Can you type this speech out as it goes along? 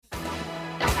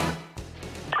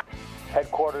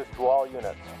Headquarters to all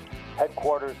units.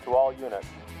 Headquarters to all units.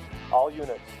 All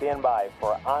units stand by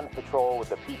for On Patrol with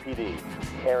the PPD,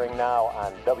 airing now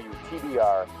on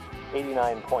WTBR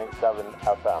 89.7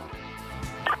 FM.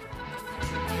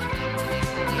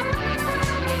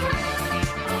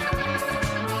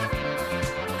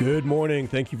 Good morning.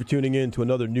 Thank you for tuning in to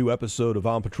another new episode of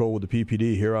On Patrol with the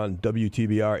PPD here on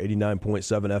WTBR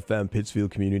 89.7 FM,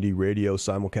 Pittsfield Community Radio,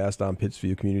 simulcast on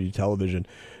Pittsfield Community Television.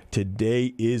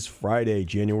 Today is Friday,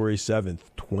 January 7th,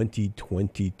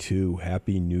 2022.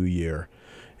 Happy New Year.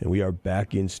 And we are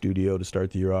back in studio to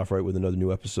start the year off right with another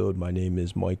new episode. My name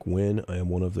is Mike Wynn. I am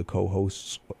one of the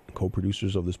co-hosts,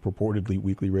 co-producers of this purportedly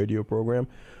weekly radio program.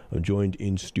 I'm joined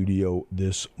in studio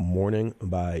this morning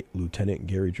by Lieutenant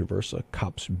Gary Traversa,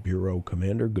 Cops Bureau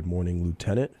Commander. Good morning,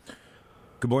 Lieutenant.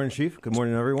 Good morning, Chief. Good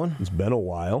morning, everyone. It's been a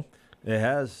while. It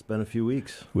has been a few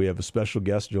weeks. We have a special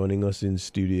guest joining us in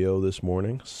studio this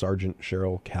morning, Sergeant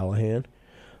Cheryl Callahan,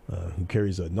 who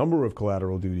carries a number of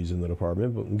collateral duties in the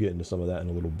department, but we'll get into some of that in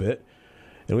a little bit.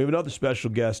 And we have another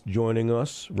special guest joining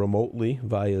us remotely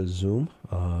via Zoom.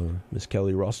 Ms.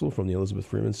 Kelly Russell from the Elizabeth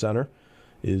Freeman Center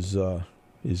is going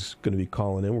to be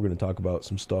calling in. We're going to talk about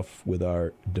some stuff with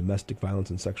our domestic violence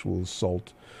and sexual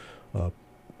assault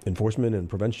enforcement and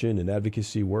prevention and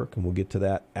advocacy work, and we'll get to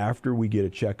that after we get a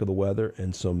check of the weather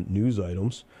and some news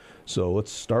items. So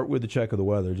let's start with the check of the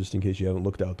weather, just in case you haven't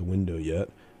looked out the window yet.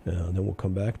 Then we'll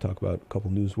come back, talk about a couple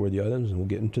newsworthy items, and we'll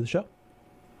get into the show.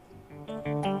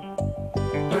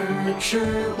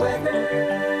 Berkshire weather.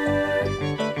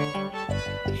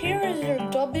 Here is your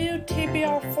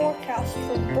WTBR forecast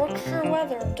from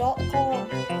BerkshireWeather.com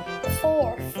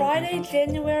for Friday,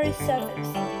 January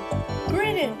 7th.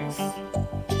 Greetings!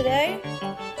 Today,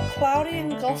 cloudy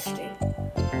and gusty.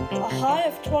 A high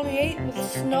of 28 with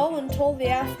snow until the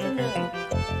afternoon.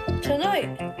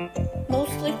 Tonight,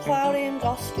 mostly cloudy and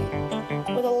gusty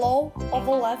with a low of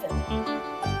 11.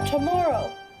 Tomorrow,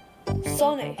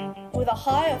 sunny with a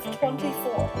high of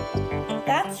 24.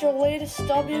 That's your latest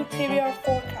WTBR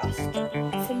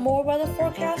forecast. For more weather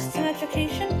forecasts and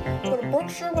education, go to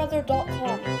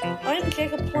BerkshireWeather.com. I'm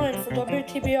Jacob Klein for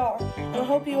WTBR, and I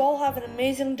hope you all have an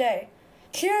amazing day.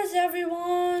 Cheers,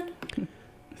 everyone!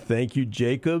 Thank you,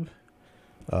 Jacob.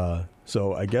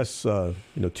 So I guess,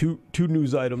 two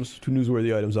news items, two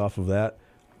newsworthy items off of that.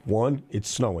 One, it's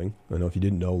snowing. I know if you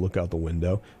didn't know, look out the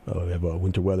window. We have a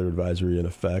winter weather advisory in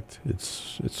effect.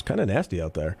 It's kind of nasty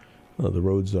out there. The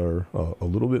roads are a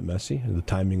little bit messy, and the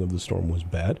timing of the storm was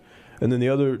bad. And then the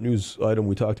other news item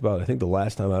we talked about, I think the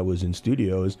last time I was in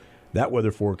studio, is that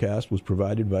weather forecast was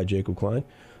provided by Jacob Klein,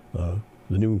 the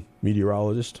new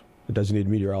meteorologist, a designated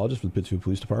meteorologist for the Pittsfield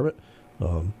Police Department.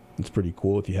 It's pretty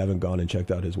cool. If you haven't gone and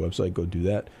checked out his website, go do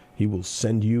that. He will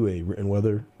send you a written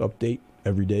weather update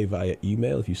every day via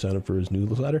email if you sign up for his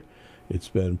newsletter. It's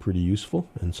been pretty useful,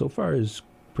 and so far his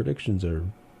predictions are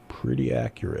pretty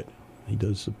accurate. He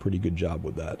does a pretty good job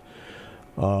with that.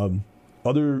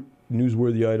 Other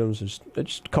newsworthy items,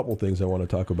 just a couple things I want to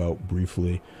talk about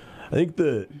briefly. I think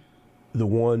there's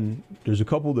a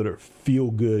couple that are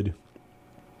feel-good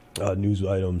news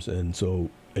items, and so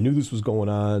I knew this was going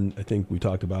on. I think we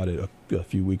talked about it a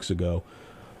few weeks ago.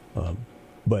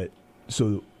 But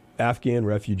so Afghan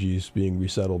refugees being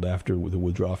resettled after the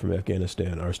withdrawal from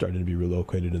Afghanistan are starting to be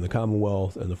relocated in the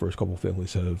Commonwealth, and the first couple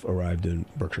families have arrived in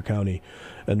Berkshire County.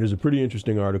 And there's a pretty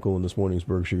interesting article in this morning's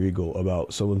Berkshire Eagle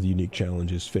about some of the unique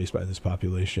challenges faced by this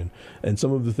population and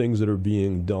some of the things that are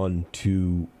being done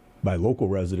by local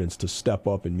residents to step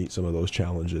up and meet some of those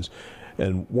challenges.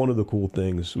 And one of the cool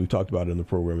things, we've talked about it in the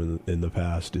program in the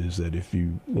past, is that if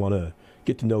you want to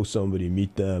get to know somebody,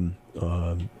 meet them,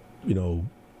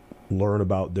 learn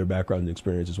about their background and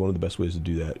experiences, one of the best ways to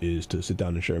do that is to sit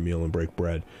down and share a meal and break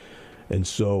bread. And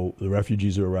so the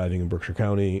refugees are arriving in Berkshire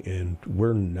County, and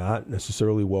we're not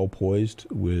necessarily well poised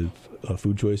with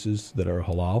food choices that are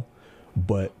halal,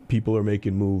 but people are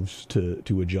making moves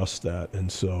to adjust that.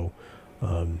 And so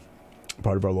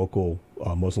part of our local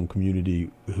Muslim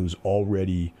community who's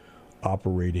already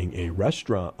operating a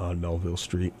restaurant on Melville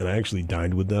Street, and I actually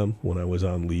dined with them when I was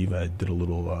on leave. I did a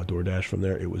little DoorDash from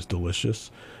there. It was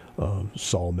delicious,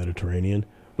 Sol Mediterranean.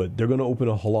 But they're going to open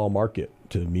a halal market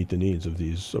to meet the needs of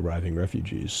these arriving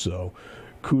refugees. So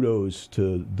kudos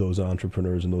to those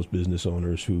entrepreneurs and those business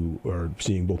owners who are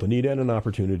seeing both a need and an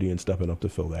opportunity and stepping up to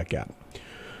fill that gap.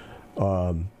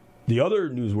 The other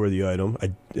newsworthy item,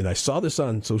 I saw this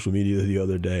on social media the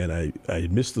other day, and I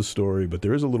missed the story, but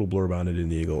there is a little blurb on it in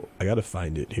the Eagle. I got to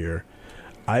find it here.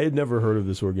 I had never heard of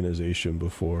this organization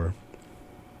before.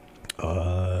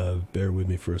 Bear with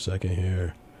me for a second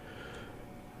here.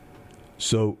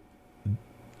 So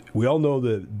we all know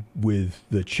that with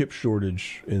the chip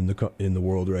shortage in the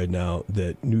world right now,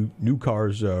 that new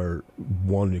cars are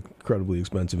incredibly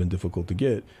expensive and difficult to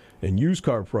get, and used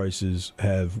car prices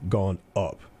have gone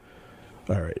up.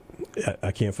 All right,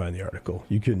 I can't find the article.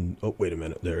 You can. Oh, wait a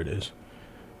minute. There it is.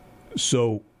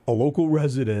 So a local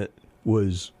resident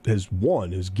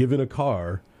has given a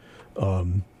car. I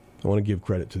want to give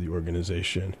credit to the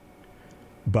organization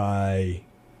by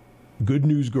Good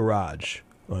News Garage.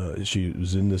 She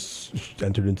was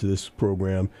entered into this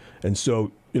program, and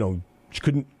so she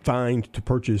couldn't find to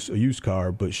purchase a used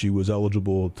car, but she was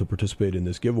eligible to participate in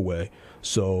this giveaway.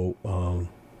 So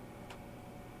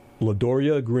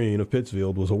LaDoria Green of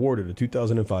Pittsfield was awarded a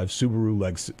 2005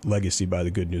 Subaru Legacy by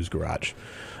the Good News Garage.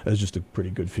 That's just a pretty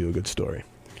good feel-good story.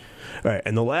 All right,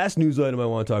 and the last news item I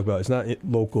want to talk about, it's not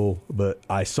local, but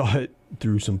I saw it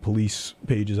through some police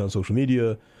pages on social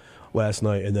media last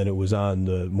night, and then it was on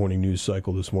the morning news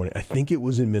cycle this morning. I think it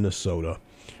was in Minnesota,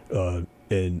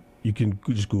 and you can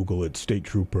just Google it, State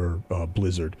Trooper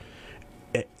Blizzard.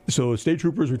 So a state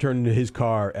trooper is returning to his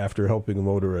car after helping a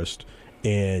motorist,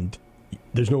 and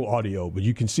there's no audio, but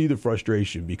you can see the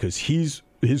frustration because his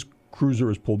cruiser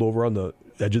is pulled over on the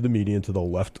edge of the median to the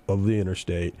left of the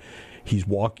interstate. He's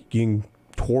walking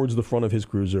towards the front of his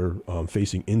cruiser,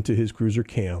 facing into his cruiser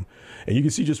cam. And you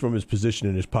can see just from his position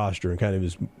and his posture and kind of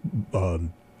his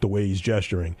the way he's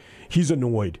gesturing, he's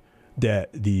annoyed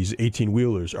that these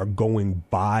 18-wheelers are going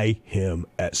by him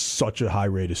at such a high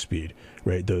rate of speed,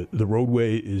 right? The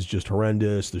roadway is just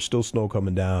horrendous. There's still snow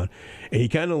coming down. And he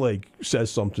kind of like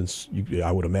says something,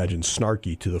 I would imagine,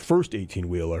 snarky to the first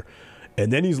 18-wheeler.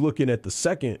 And then he's looking at the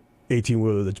second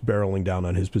 18-wheeler that's barreling down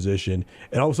on his position,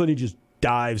 and all of a sudden he just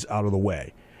dives out of the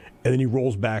way. And then he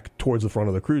rolls back towards the front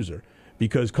of the cruiser.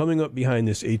 Because coming up behind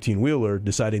this 18-wheeler,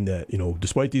 deciding that,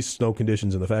 despite these snow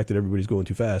conditions and the fact that everybody's going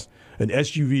too fast, an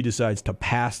SUV decides to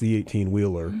pass the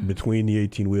 18-wheeler between the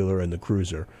 18-wheeler and the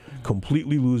cruiser,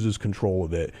 completely loses control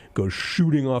of it, goes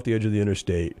shooting off the edge of the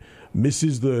interstate,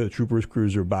 misses the trooper's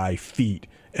cruiser by feet,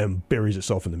 and buries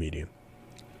itself in the median.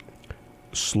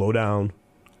 Slow down,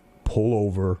 pull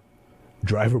over,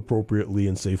 drive appropriately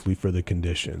and safely for the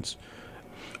conditions.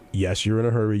 Yes, you're in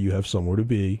a hurry. You have somewhere to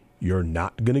be. You're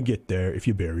not going to get there if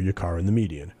you bury your car in the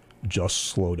median. Just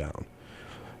slow down.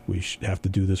 We have to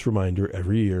do this reminder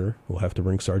every year. We'll have to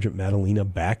bring Sergeant Madalena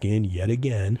back in yet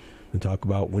again and talk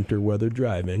about winter weather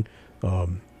driving.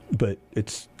 But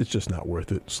it's just not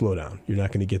worth it. Slow down. You're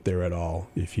not going to get there at all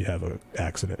if you have an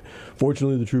accident.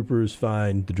 Fortunately, the trooper is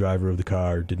fine. The driver of the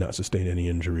car did not sustain any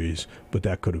injuries, but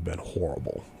that could have been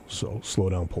horrible. So slow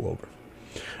down, pull over.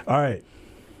 All right.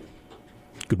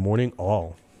 Good morning,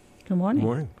 all. Good morning. Good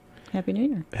morning. Happy New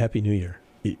Year. Happy New Year.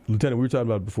 Lieutenant, we were talking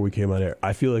about it before we came on air.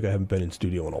 I feel like I haven't been in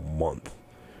studio in a month.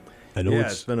 I know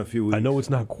it's been a few weeks. I know it's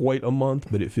not quite a month,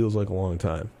 but it feels like a long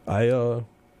time. I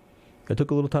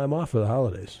took a little time off for the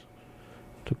holidays.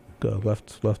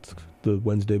 Left the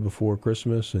Wednesday before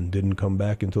Christmas and didn't come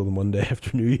back until the Monday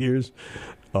after New Year's.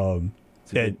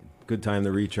 It's a good time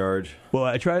to recharge. Well,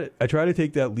 I try to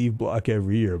take that leave block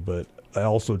every year, but I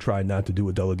also try not to do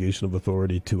a delegation of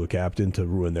authority to a captain to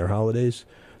ruin their holidays.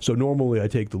 So normally I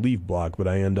take the leave block, but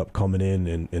I end up coming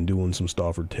in and doing some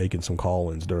stuff or taking some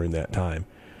call-ins during that time.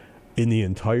 In the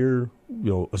entire,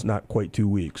 it's not quite 2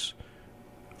 weeks,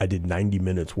 I did 90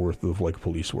 minutes worth of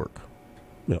police work.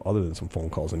 Other than some phone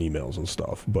calls and emails and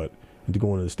stuff, but to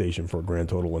go into the station for a grand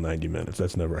total of 90 minutes,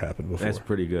 that's never happened before. That's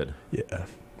pretty good. Yeah,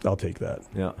 I'll take that.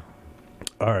 Yeah.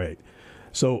 All right.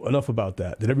 So enough about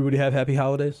that. Did everybody have happy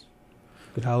holidays?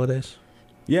 Good holidays?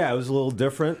 Yeah, it was a little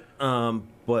different,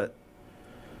 but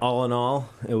all in all,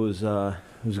 it was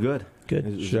good. Good.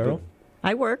 It was Cheryl? good.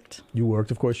 I worked, You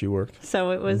worked. Of course you worked. so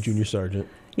it was Junior sergeant.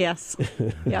 yes,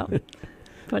 yeah.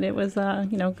 But it was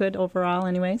good overall.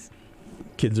 Anyways,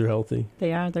 Kids are healthy.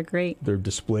 they're great. They're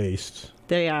displaced.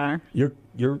 They are.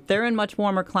 They're in much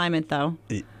warmer climate though.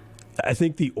 I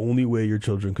think the only way your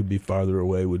children could be farther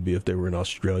away would be if they were in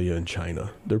Australia and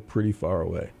China. They're pretty far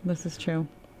away. This is true.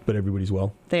 But everybody's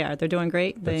well. They are. They're doing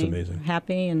great. That's They're amazing.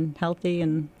 Happy and healthy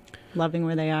and loving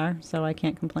where they are. So I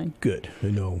can't complain. Good. I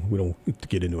know we don't get to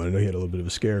get into it. I know you had a little bit of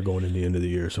a scare going into the end of the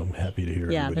year, so I'm happy to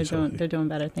hear Yeah, everybody's healthy. they're doing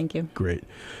better. Thank you. Great.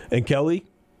 And Kelly,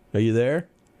 are you there?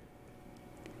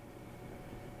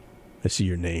 I see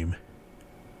your name.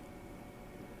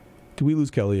 Did we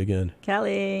lose Kelly again?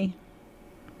 Kelly.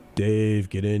 Dave,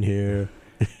 get in here.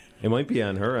 It might be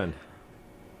on her end.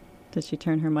 Did she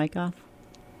turn her mic off?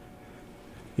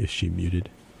 Is she muted?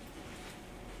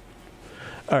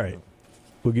 All right.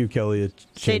 We'll give Kelly a chance.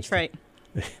 Stage fright.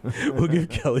 We'll give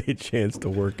Kelly a chance to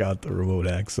work out the remote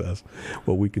access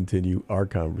while we continue our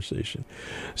conversation.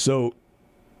 So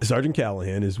Sergeant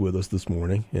Callahan is with us this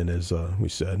morning, and as we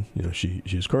said, she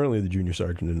is currently the junior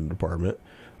sergeant in the department,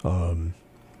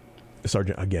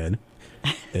 sergeant again,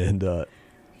 and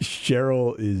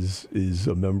Cheryl is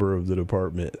a member of the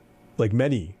department, like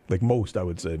most, I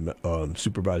would say,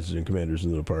 supervisors and commanders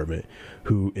in the department,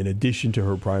 who, in addition to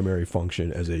her primary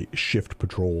function as a shift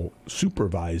patrol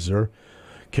supervisor,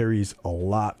 carries a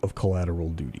lot of collateral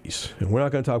duties. And we're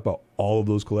not going to talk about all of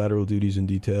those collateral duties in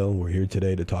detail. We're here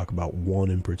today to talk about one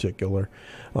in particular.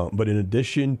 But in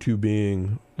addition to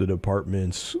being the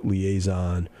department's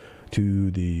liaison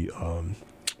to the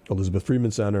Elizabeth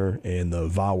Freeman Center and the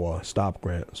VAWA STOP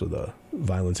grant, so the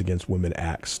Violence Against Women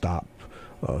Act STOP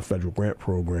federal grant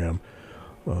program,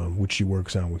 which she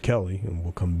works on with Kelly, and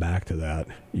we'll come back to that.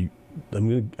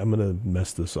 I'm gonna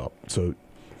mess this up. So,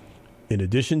 in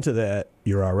addition to that,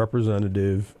 you're our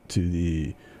representative to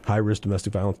the High Risk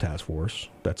Domestic Violence Task Force.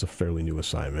 That's a fairly new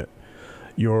assignment.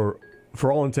 You're, for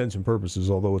all intents and purposes,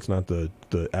 although it's not the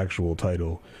actual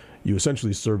title, you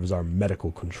essentially serve as our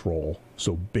medical control.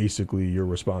 So basically, you're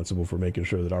responsible for making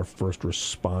sure that our first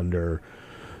responder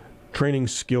training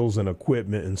skills and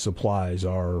equipment and supplies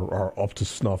are up to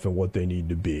snuff and what they need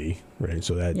to be, right?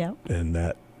 So that, and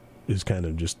that is kind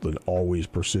of just an always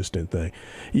persistent thing.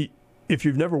 If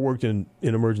you've never worked in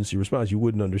emergency response, you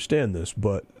wouldn't understand this,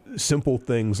 but simple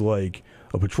things like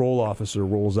a patrol officer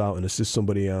rolls out and assists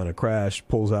somebody on a crash,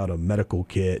 pulls out a medical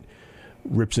kit,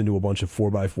 rips into a bunch of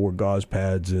 4x4 gauze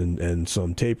pads and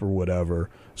some tape or whatever.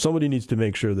 Somebody needs to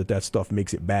make sure that stuff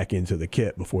makes it back into the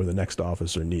kit before the next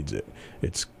officer needs it.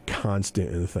 It's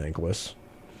constant and thankless.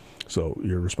 So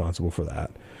you're responsible for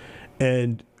that.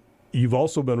 And you've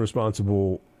also been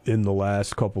responsible in the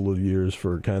last couple of years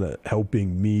for kind of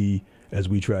helping me as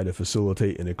we try to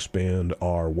facilitate and expand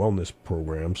our wellness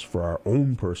programs for our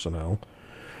own personnel.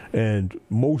 And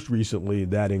most recently,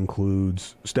 that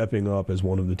includes stepping up as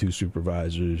one of the two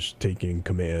supervisors taking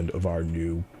command of our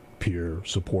new peer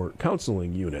support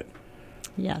counseling unit.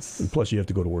 Yes. And plus, you have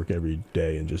to go to work every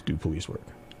day and just do police work.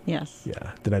 Yes.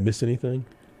 Yeah. Did I miss anything?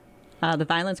 The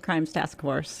Violence Crimes Task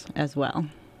Force as well.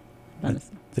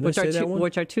 Which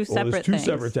are two separate things. Two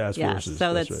separate task forces.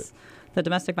 So that's right. The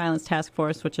Domestic Violence Task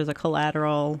Force, which is a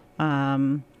collateral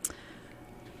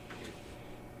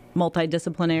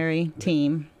multidisciplinary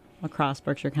team across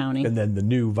Berkshire County. And then the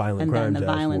new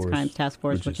Violence Crimes Task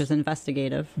Force, which is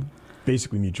investigative.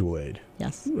 Basically mutual aid.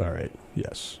 Yes. All right.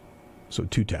 Yes. So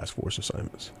 2 task force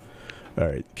assignments. All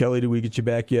right. Kelly, did we get you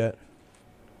back yet?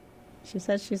 She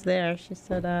said she's there. She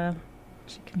said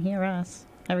she can hear us.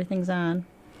 Everything's on.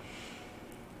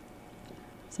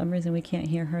 For some reason we can't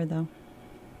hear her, though.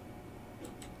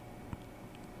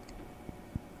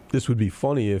 This would be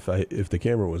funny if the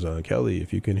camera was on. Kelly,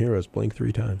 if you can hear us, blink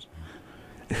 3 times.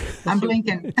 I'm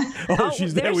blinking. Oh,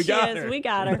 she's there. We got her. We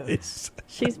got her. Nice.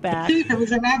 She's back.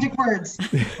 Those are magic words.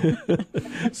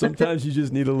 Sometimes you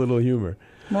just need a little humor.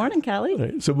 Morning, Kelly. All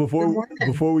right. So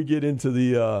before we get into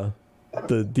the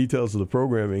details of the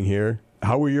programming here,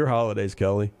 how were your holidays,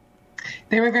 Kelly?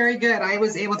 They were very good. I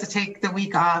was able to take the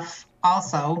week off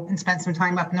also and spend some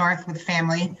time up north with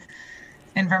family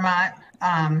in Vermont.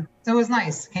 So it was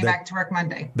nice. Came back to work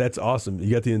Monday. That's awesome.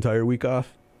 You got the entire week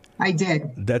off? I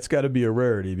did. That's got to be a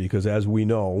rarity because, as we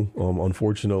know,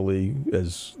 unfortunately,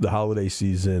 as the holiday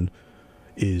season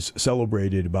is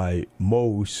celebrated by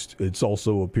most, it's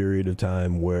also a period of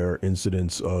time where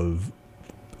incidents of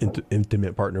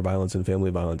intimate partner violence and family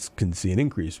violence can see an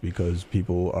increase because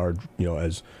people are,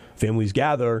 as families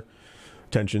gather,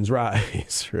 tensions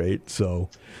rise, right? So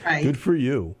Good for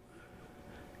you.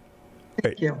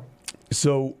 Thank you.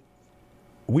 So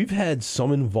we've had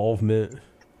some involvement.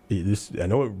 I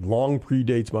know it long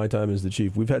predates my time as the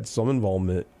chief. We've had some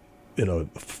involvement in a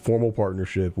formal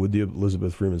partnership with the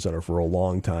Elizabeth Freeman Center for a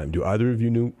long time. Do either of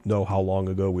you know how long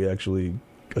ago we actually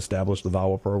established the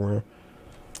VAWA program?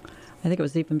 I think it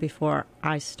was even before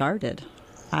I started.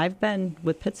 I've been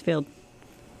with Pittsfield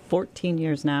 14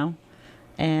 years now,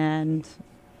 and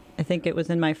I think it was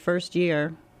in my first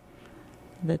year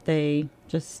that I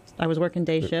was working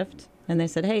day shift, and they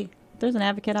said, hey, there's an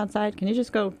advocate outside. Can you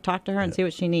just go talk to her and see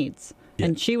what she needs? Yeah.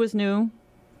 And she was new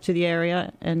to the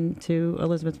area and to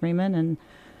Elizabeth Freeman, and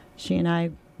she and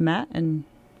I met and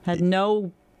had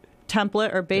no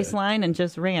template or baseline and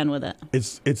just ran with it.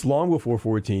 It's long before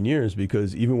 14 years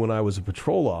because even when I was a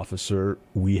patrol officer,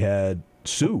 we had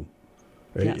Sue.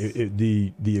 Right? Yes.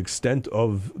 The extent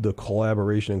of the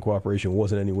collaboration and cooperation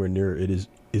wasn't anywhere near is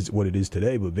what it is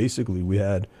today. But basically, we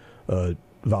had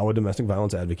VAWA domestic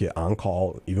violence advocate on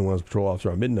call, even when I was a patrol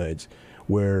officer on midnights,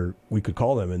 where we could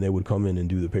call them and they would come in and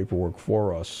do the paperwork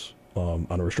for us on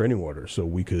a restraining order, so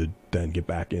we could then get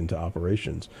back into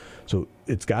operations. So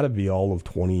it's got to be all of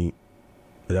 20.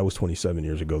 That was 27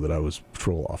 years ago that I was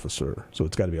patrol officer. So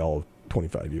it's got to be all of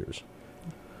 25 years.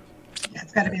 Yeah,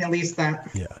 it's got to be at least that.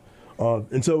 Yeah.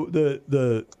 And so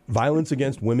the Violence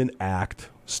Against Women Act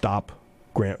STOP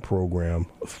grant program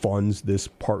funds this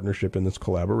partnership and this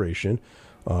collaboration.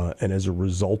 And as a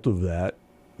result of that,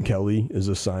 Kelly is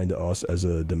assigned to us as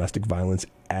a domestic violence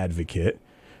advocate.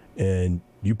 And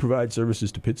you provide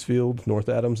services to Pittsfield, North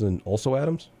Adams, and also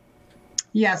Adams?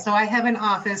 Yeah, so I have an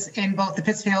office in both the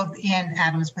Pittsfield and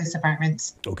Adams Police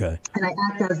Departments. Okay. And I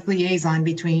act as liaison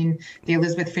between the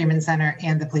Elizabeth Freeman Center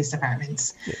and the police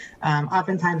departments. Yeah.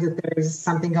 Oftentimes, if there's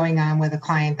something going on with a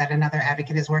client that another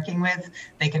advocate is working with,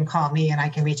 they can call me and I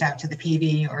can reach out to the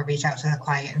PD or reach out to the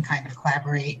client and kind of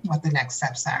collaborate what the next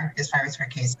steps are as far as her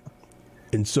case goes.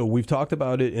 And so we've talked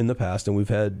about it in the past, and we've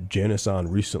had Janice on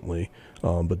recently,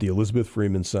 but the Elizabeth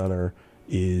Freeman Center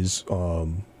is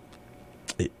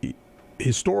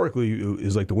historically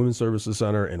is like the Women's Services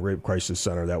Center and Rape Crisis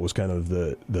Center. That was kind of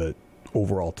the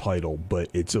overall title, but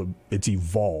it's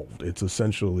evolved. It's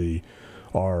essentially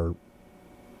our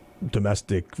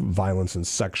domestic violence and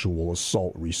sexual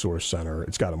assault resource center.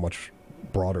 It's got a much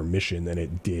broader mission than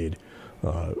it did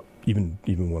even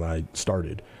when I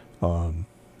started.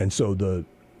 And so the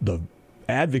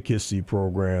advocacy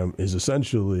program is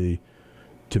essentially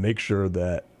to make sure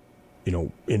that, you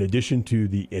know, in addition to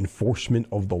the enforcement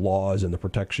of the laws and the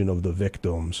protection of the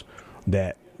victims,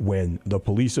 that when the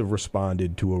police have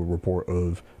responded to a report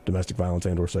of domestic violence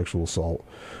and or sexual assault,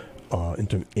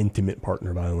 intimate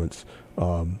partner violence,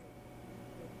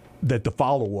 that the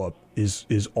follow-up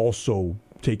is also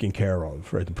taken care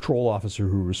of, right? The patrol officer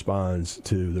who responds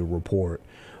to the report,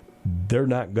 they're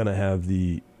not going to have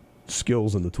the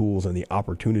skills and the tools and the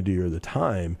opportunity or the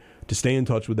time to stay in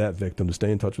touch with that victim, to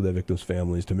stay in touch with that victim's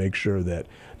families, to make sure that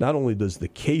not only does the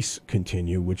case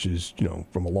continue, which is, you know,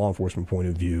 from a law enforcement point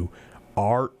of view,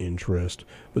 our interest,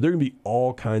 but there can be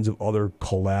all kinds of other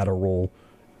collateral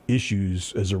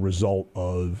issues as a result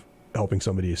of helping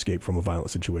somebody escape from a violent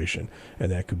situation.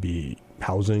 And that could be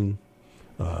housing,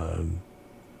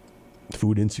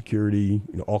 food insecurity,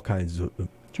 you know, all kinds of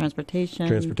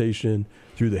transportation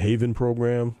through the Haven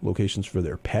program, locations for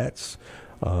their pets.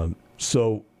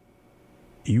 So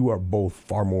you are both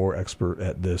far more expert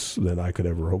at this than I could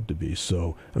ever hope to be.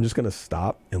 So I'm just going to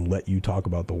stop and let you talk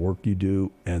about the work you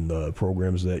do and the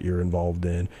programs that you're involved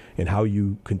in and how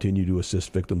you continue to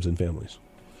assist victims and families.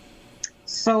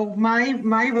 So my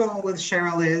role with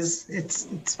Cheryl is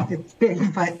it's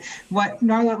big, but what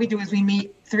we do is we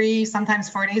meet 3, sometimes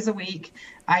 4 days a week.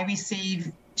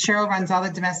 Cheryl runs all the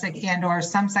domestic and or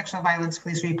some sexual violence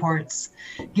police reports,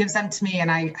 gives them to me,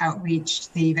 and I outreach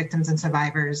the victims and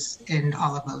survivors in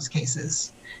all of those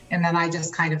cases. And then I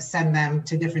just kind of send them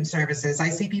to different services. I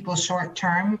see people short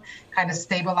term, kind of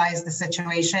stabilize the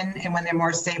situation. And when they're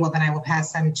more stable, then I will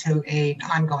pass them to an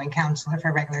ongoing counselor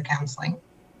for regular counseling.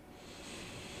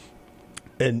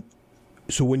 And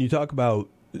so when you talk about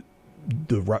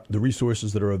the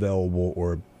resources that are available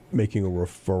or making a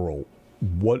referral,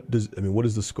 what is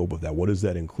the scope of that? What does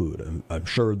that include? I'm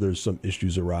sure there's some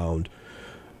issues around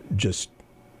just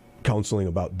counseling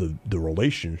about the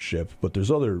relationship, but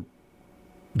there's other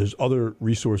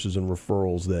resources and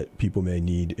referrals that people may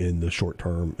need in the short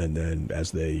term, and then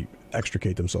as they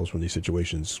extricate themselves from these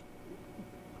situations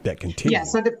that continue. Yeah,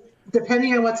 so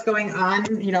depending on what's going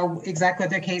on, you know, exactly what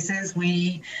their case is,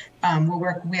 we will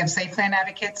work. We have safe plan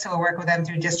advocates, so we'll work with them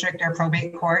through district or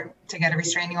probate court to get a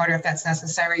restraining order if that's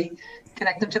necessary.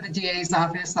 Connect them to the DA's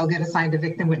office. They'll get assigned a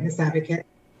victim witness advocate.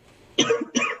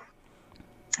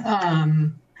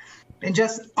 And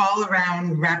just all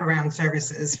around wraparound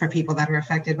services for people that are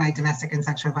affected by domestic and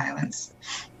sexual violence.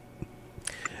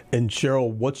 And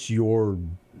Cheryl, what's your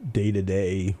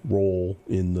day-to-day role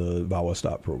in the VAWA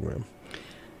Stop program?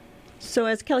 So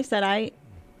as Kelly said, I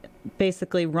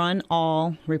basically run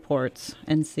all reports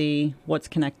and see what's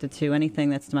connected to anything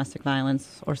that's domestic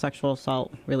violence or sexual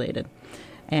assault related.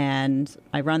 And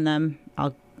I run them.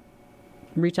 I'll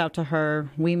reach out to her.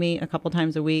 We meet a couple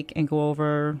times a week and go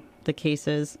over the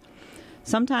cases.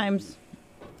 Sometimes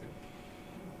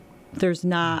there's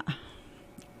not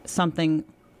something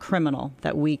criminal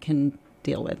that we can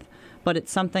deal with, but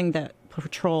it's something that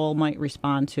patrol might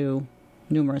respond to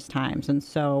numerous times. And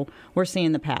so we're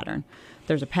seeing the pattern.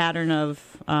 There's a pattern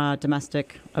of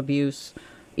domestic abuse,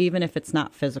 even if it's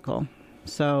not physical.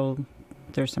 So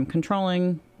there's some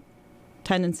controlling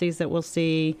tendencies that we'll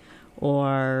see,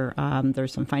 or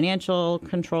there's some financial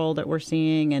control that we're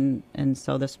seeing, and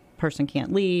so this person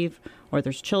can't leave, or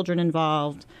there's children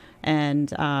involved. And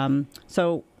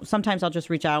so sometimes I'll just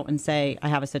reach out and say, I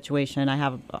have a situation, I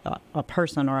have a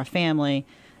person or a family,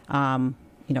 can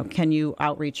you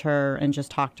outreach her and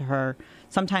just talk to her?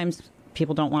 Sometimes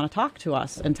people don't want to talk to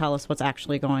us and tell us what's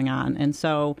actually going on. And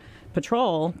so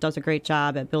Patrol does a great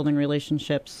job at building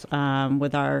relationships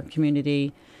with our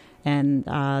community and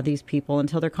these people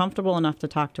until they're comfortable enough to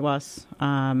talk to us.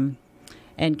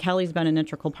 And Kelly's been an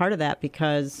integral part of that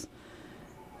because,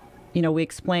 we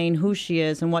explain who she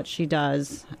is and what she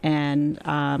does. And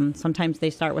sometimes they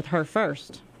start with her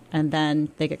first, and then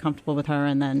they get comfortable with her,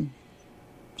 and then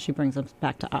she brings them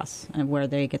back to us, and where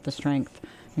they get the strength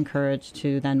and courage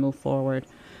to then move forward.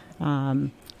 I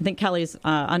think Kelly's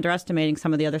underestimating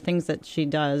some of the other things that she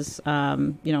does.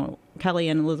 Kelly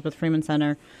and Elizabeth Freeman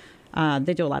Center,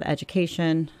 they do a lot of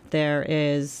education. There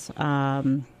is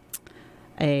I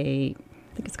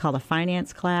think it's called a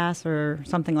finance class or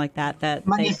something like that.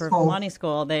 Money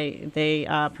School.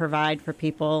 They provide for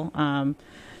people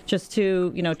just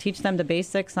to teach them the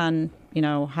basics on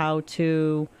how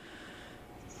to.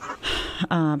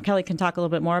 Kelly can talk a little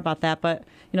bit more about that, but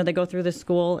they go through this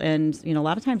school, and a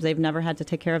lot of times they've never had to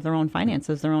take care of their own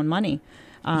finances, their own money,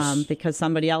 because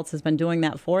somebody else has been doing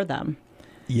that for them.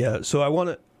 Yeah. So I want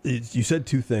to. You said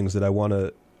two things that I want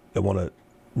to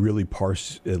really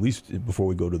parse, at least before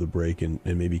we go to the break, and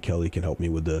maybe Kelly can help me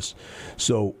with this.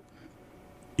 So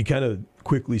you kind of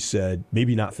quickly said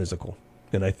maybe not physical,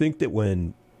 and I think that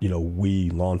when we,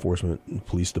 law enforcement,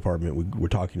 police department, we're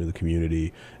talking to the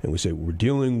community, and we say we're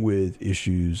dealing with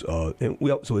issues. And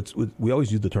we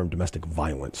always use the term domestic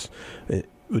violence.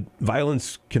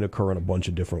 Violence can occur in a bunch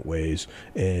of different ways,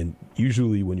 and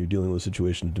usually when you're dealing with a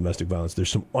situation of domestic violence, there's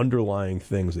some underlying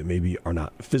things that maybe are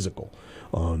not physical.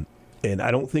 And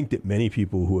I don't think that many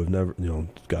people who have never,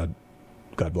 God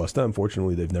bless them,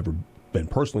 fortunately they've never been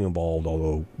personally involved,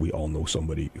 although we all know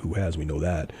somebody who has, we know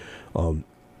that.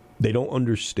 They don't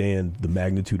understand the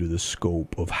magnitude of the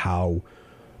scope of how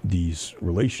these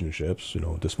relationships,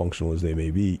 dysfunctional as they may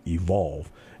be,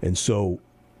 evolve. And so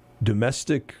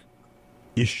domestic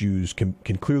issues can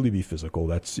clearly be physical.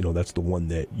 That's the one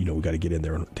that, we got to get in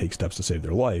there and take steps to save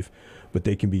their life. But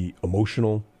they can be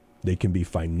emotional, they can be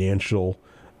financial,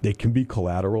 they can be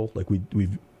collateral. Like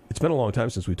it's been a long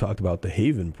time since we talked about the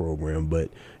Haven program,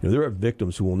 but there are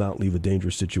victims who will not leave a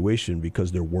dangerous situation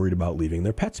because they're worried about leaving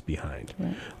their pets behind.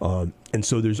 Right. And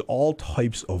so there's all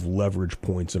types of leverage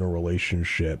points in a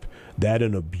relationship that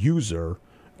an abuser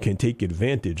can take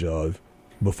advantage of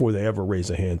before they ever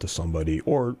raise a hand to somebody,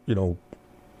 or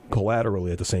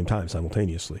collaterally at the same time,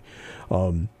 simultaneously.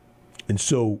 And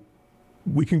so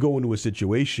we can go into a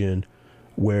situation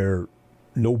where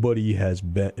nobody has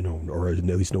been, or at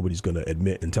least nobody's going to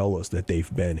admit and tell us that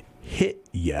they've been hit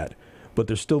yet, but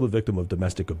they're still the victim of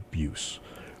domestic abuse,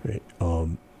 right?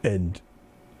 And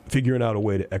figuring out a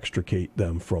way to extricate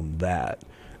them from that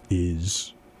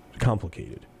is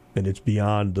complicated, and it's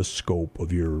beyond the scope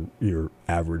of your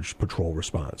average patrol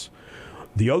response.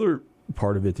 The other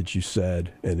part of it that you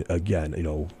said, and again,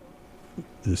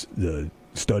 the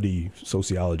study,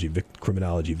 sociology,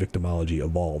 criminology, victimology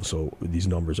evolves, so these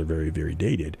numbers are very, very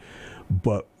dated.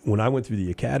 But when I went through the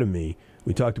academy,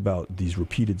 we talked about these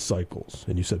repeated cycles,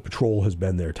 and you said patrol has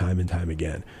been there time and time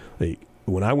again.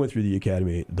 When I went through the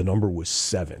academy, the number was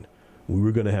 7. We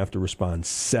were going to have to respond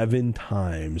 7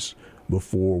 times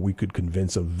before we could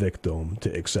convince a victim to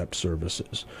accept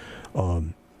services.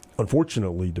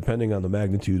 Unfortunately, depending on the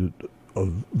magnitude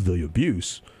of the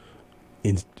abuse,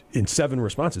 in 7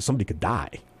 responses, somebody could die.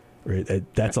 Right?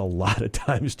 That's a lot of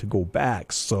times to go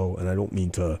back. So, and I don't mean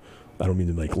to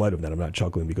make light of that. I'm not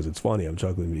chuckling because it's funny. I'm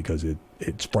chuckling because it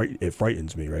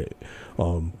frightens me. Right?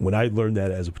 When I learned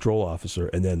that as a patrol officer,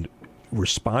 and then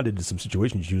responded to some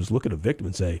situations, you just look at a victim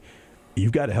and say,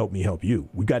 "You've got to help me help you.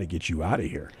 We've got to get you out of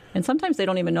here." And sometimes they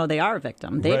don't even know they are a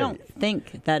victim. They don't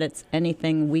think that it's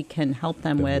anything we can help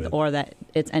them with, or that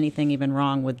it's anything even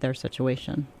wrong with their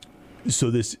situation.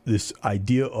 So this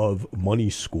idea of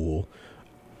money school,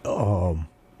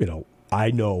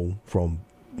 I know from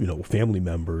family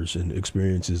members and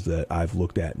experiences that I've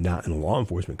looked at, not in a law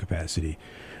enforcement capacity,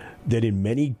 that in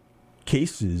many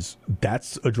cases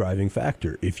that's a driving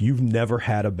factor. If you've never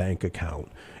had a bank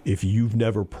account, if you've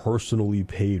never personally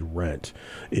paid rent,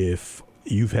 if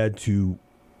you've had to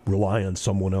rely on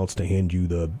someone else to hand you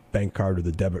the bank card or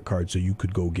the debit card so you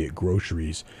could go get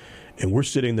groceries, and we're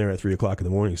sitting there at 3:00 in the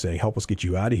morning saying, "Help us get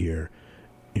you out of here."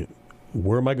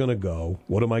 Where am I going to go?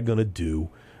 What am I going to do?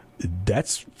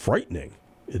 That's frightening.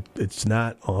 It's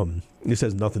not. This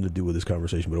has nothing to do with this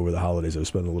conversation, but over the holidays, I was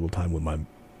spending a little time with my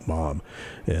mom,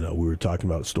 and we were talking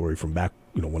about a story from back,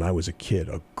 when I was a kid.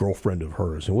 A girlfriend of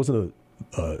hers. It wasn't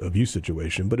abuse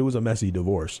situation, but it was a messy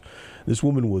divorce. This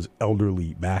woman was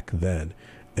elderly back then,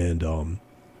 and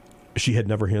she had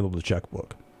never handled a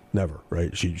checkbook. Never,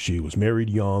 right? She was married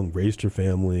young, raised her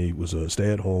family, was a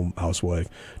stay-at-home housewife,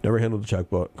 never handled a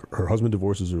checkbook. Her husband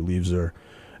divorces her, leaves her,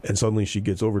 and suddenly she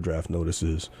gets overdraft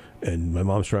notices. And my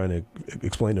mom's trying to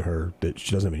explain to her that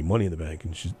she doesn't have any money in the bank.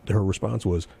 And her response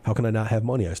was, "How can I not have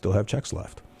money? I still have checks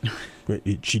left."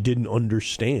 She didn't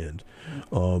understand.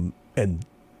 And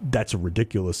that's a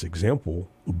ridiculous example,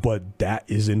 but that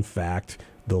is, in fact,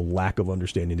 the lack of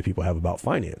understanding that people have about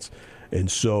finance.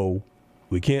 And so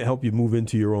we can't help you move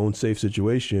into your own safe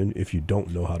situation if you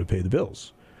don't know how to pay the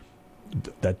bills.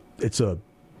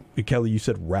 Kelly, you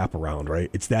said wraparound, right?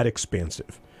 It's that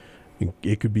expansive.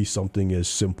 It could be something as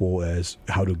simple as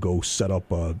how to go set up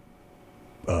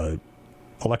a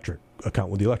electric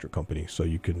account with the electric company so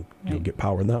you can get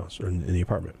power in the house or in the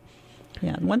apartment.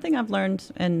 Yeah, one thing I've learned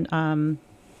in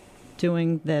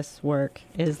doing this work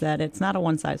is that it's not a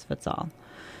one-size-fits-all.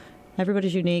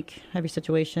 Everybody's unique. Every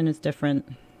situation is different.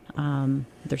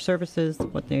 Their services,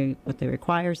 what they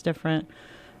require is different.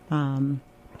 And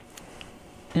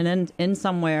then in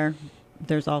somewhere,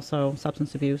 there's also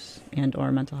substance abuse and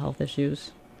or mental health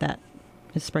issues that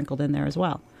is sprinkled in there as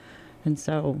well. And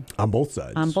so on both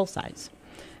sides.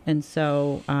 And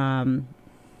so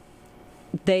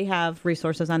they have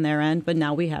resources on their end, but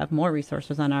now we have more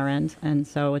resources on our end. And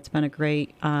so it's been a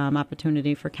great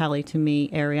opportunity for Kelly to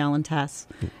meet Ariel and Tess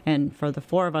and for the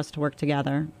four of us to work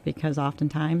together, because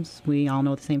oftentimes we all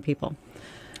know the same people.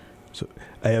 So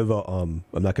I have I'm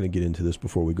not going to get into this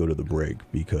before we go to the break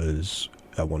because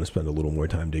I want to spend a little more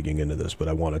time digging into this, but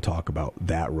I want to talk about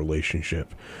that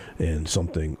relationship and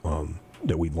something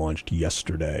that we launched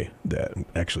yesterday that I'm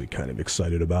actually kind of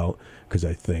excited about, because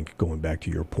I think, going back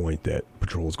to your point, that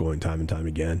patrol is going time and time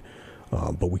again,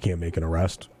 but we can't make an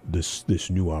arrest. This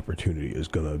new opportunity is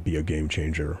going to be a game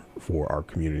changer for our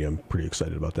community. I'm pretty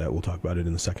excited about that. We'll talk about it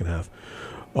in the second half.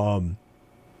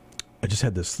 I just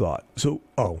had this thought. So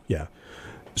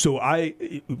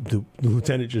the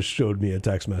lieutenant just showed me a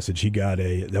text message.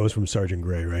 That was from Sergeant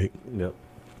Gray, right? Yep.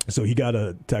 So he got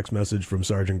a text message from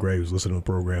Sergeant Gray, who's listening to the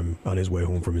program on his way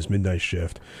home from his midnight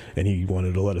shift, and he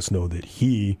wanted to let us know that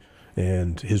he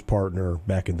and his partner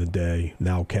back in the day,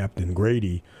 now Captain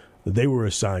Grady, they were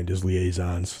assigned as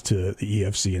liaisons to the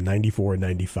EFC in 94 and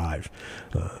 95.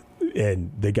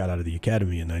 And they got out of the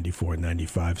academy in 94 and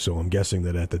 95. So I'm guessing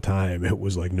that at the time it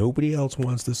was like, nobody else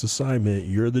wants this assignment.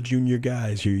 You're the junior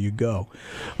guys. Here you go.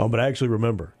 But I actually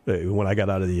remember when I got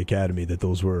out of the academy that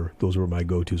those were my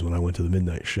go-tos when I went to the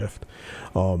midnight shift.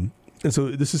 And so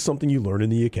this is something you learn in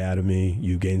the academy.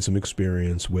 You gain some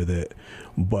experience with it.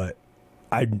 But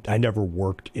I never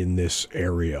worked in this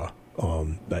area.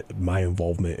 That my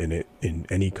involvement in it in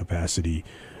any capacity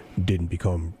didn't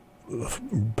become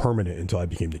permanent until I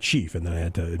became the chief, and then I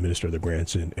had to administer the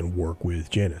grants and work with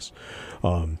Janice.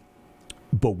 But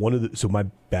so my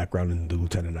background, and the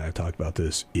lieutenant and I have talked about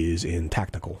this, is in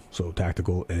tactical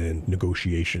and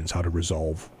negotiations, how to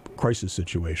resolve crisis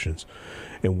situations.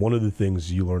 And one of the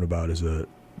things you learn about as a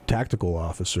tactical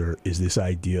officer is this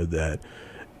idea that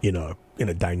in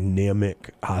a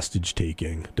dynamic hostage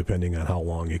taking, depending on how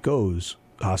long it goes,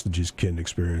 hostages can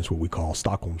experience what we call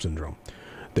Stockholm syndrome.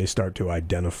 They start to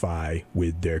identify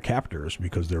with their captors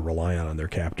because they're relying on their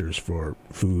captors for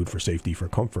food, for safety, for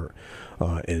comfort.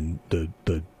 And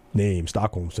the name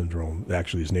Stockholm Syndrome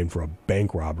actually is named for a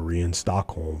bank robbery in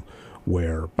Stockholm,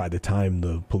 where by the time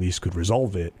the police could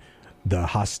resolve it, the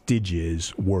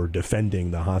hostages were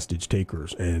defending the hostage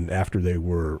takers. And after they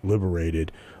were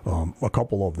liberated, a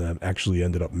couple of them actually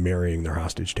ended up marrying their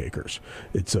hostage takers.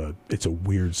 It's a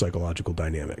weird psychological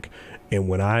dynamic. And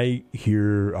when I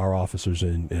hear our officers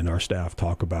and our staff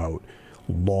talk about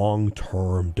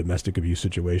long-term domestic abuse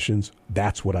situations,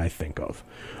 that's what I think of.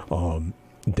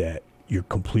 That you're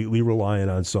completely relying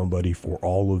on somebody for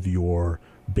all of your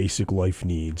basic life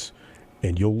needs,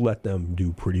 and you'll let them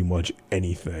do pretty much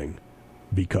anything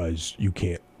because you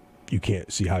can't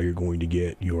see how you're going to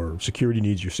get your security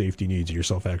needs, your safety needs, and your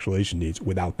self-actualization needs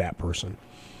without that person.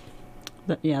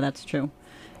 Yeah, that's true.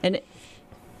 And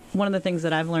one of the things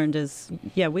that I've learned is,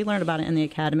 we learned about it in the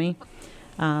academy,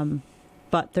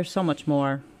 but there's so much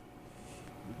more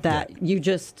that you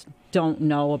just don't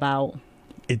know about.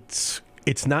 It's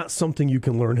not something you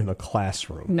can learn in a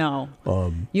classroom. No.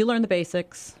 You learn the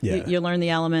basics. Yeah. You learn the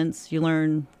elements. You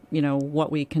learn,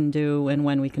 what we can do and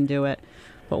when we can do it.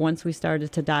 But once we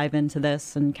started to dive into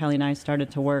this and Kelly and I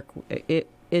started to work,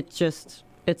 it's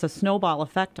a snowball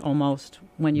effect almost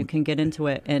when you can get into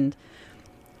it. And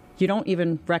you don't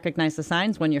even recognize the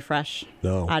signs when you're fresh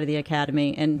out of the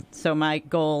academy. And so my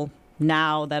goal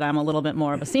now that I'm a little bit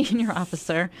more of a senior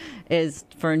officer, is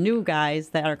for new guys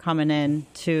that are coming in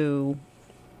to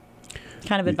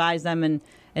kind of advise them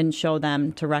and show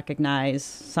them to recognize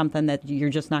something that you're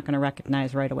just not going to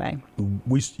recognize right away.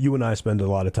 You and I spend a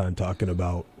lot of time talking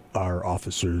about our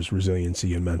officers'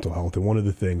 resiliency and mental health, and one of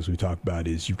the things we talk about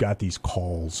is you've got these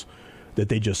calls that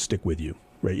they just stick with you,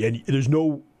 right? And there's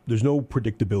no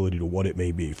predictability to what it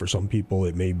may be. For some people,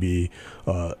 it may be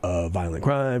a violent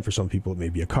crime. For some people, it may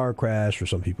be a car crash. For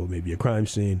some people, it may be a crime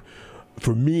scene.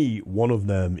 For me, one of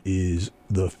them is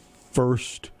the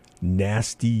first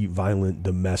nasty, violent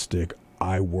domestic.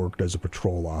 I worked as a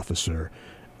patrol officer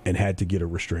and had to get a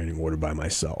restraining order by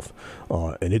myself.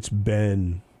 And it's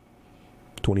been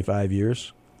 25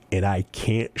 years. And I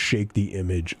can't shake the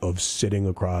image of sitting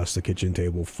across the kitchen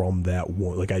table from that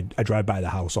one. Like, I drive by the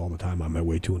house all the time on my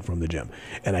way to and from the gym,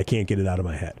 and I can't get it out of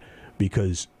my head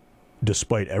because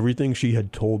despite everything she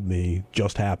had told me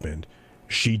just happened,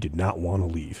 she did not want to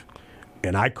leave.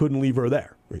 And I couldn't leave her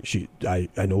there. I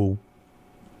know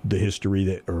the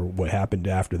history or what happened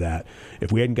after that.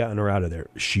 If we hadn't gotten her out of there,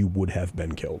 she would have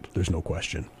been killed. There's no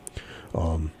question.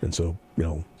 And so,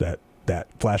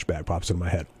 that flashback pops in my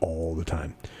head all the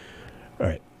time. All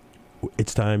right,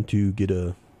 it's time to get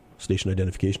a station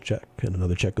identification check and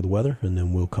another check of the weather, and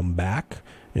then we'll come back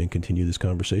and continue this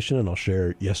conversation, and I'll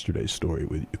share yesterday's story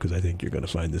with you because I think you're going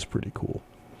to find this pretty cool.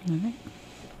 All right.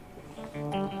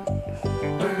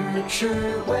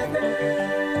 Berkshire weather.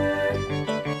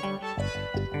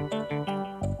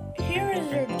 Here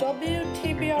is your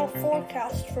WTBR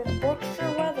forecast from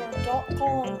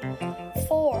BerkshireWeather.com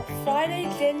for Friday,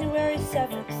 January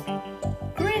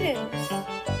 7th. Greetings!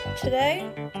 Today,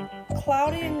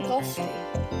 cloudy and gusty.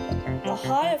 A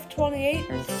high of 28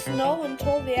 with snow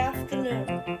until the afternoon.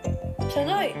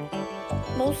 Tonight,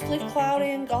 mostly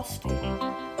cloudy and gusty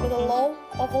with a low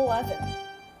of 11.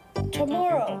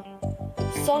 Tomorrow,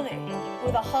 sunny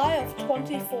with a high of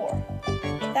 24.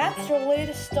 That's your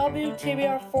latest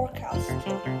WTBR forecast.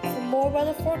 For more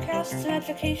weather forecasts and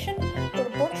education, go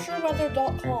to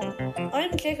BerkshireWeather.com.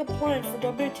 I'm Jacob Klein for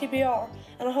WTBR,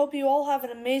 and I hope you all have an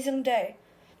amazing day.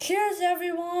 Cheers,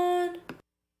 everyone!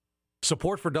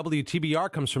 Support for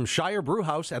WTBR comes from Shire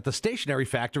Brewhouse at the Stationery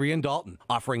Factory in Dalton,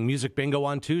 offering music bingo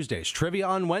on Tuesdays, trivia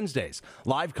on Wednesdays,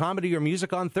 live comedy or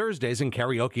music on Thursdays, and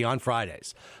karaoke on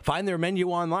Fridays. Find their menu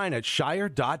online at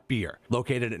shire.beer,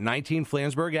 located at 19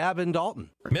 Flansburgh Ave in Dalton.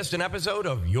 Missed an episode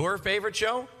of your favorite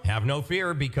show? Have no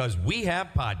fear, because we have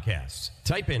podcasts.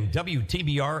 Type in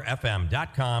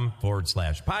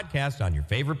WTBRFM.com/podcast on your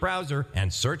favorite browser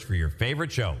and search for your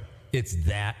favorite show. It's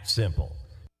that simple.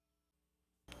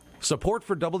 Support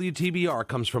for WTBR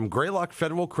comes from Greylock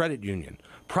Federal Credit Union,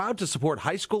 proud to support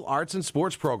high school arts and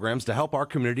sports programs to help our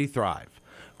community thrive.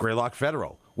 Greylock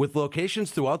Federal, with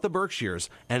locations throughout the Berkshires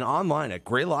and online at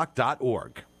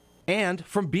greylock.org. And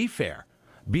from BeFair.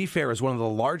 BeFair is one of the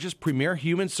largest premier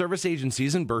human service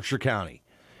agencies in Berkshire County.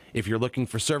 If you're looking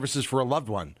for services for a loved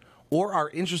one or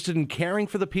are interested in caring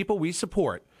for the people we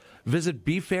support, visit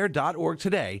befair.org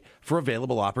today for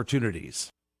available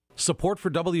opportunities. Support for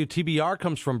WTBR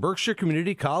comes from Berkshire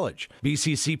Community College.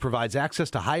 BCC provides access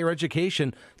to higher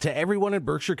education to everyone in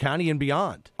Berkshire County and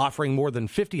beyond, offering more than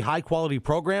 50 high-quality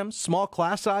programs, small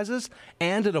class sizes,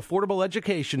 and an affordable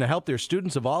education to help their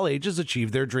students of all ages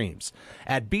achieve their dreams.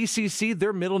 At BCC,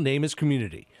 their middle name is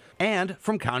Community. And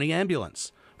from County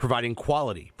Ambulance, providing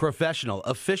quality, professional,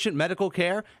 efficient medical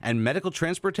care and medical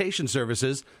transportation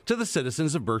services to the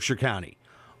citizens of Berkshire County.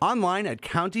 Online at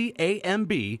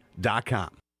countyamb.com.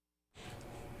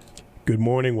 Good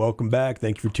morning. Welcome back.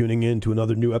 Thank you for tuning in to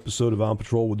another new episode of On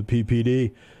Patrol with the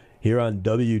PPD here on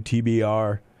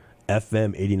WTBR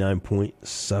FM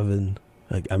 89.7.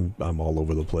 I'm all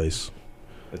over the place.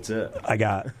 That's it. I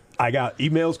got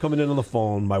emails coming in on the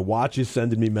phone. My watch is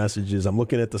sending me messages. I'm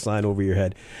looking at the sign over your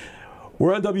head.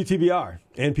 We're on WTBR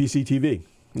and PCTV.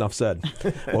 Enough said.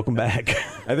 Welcome back.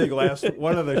 I think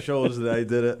one of the shows that I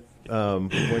did it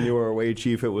when you were away,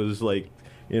 Chief, it was like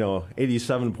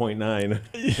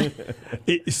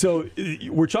 87.9. So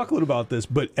we're chuckling about this,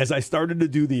 but as I started to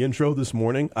do the intro this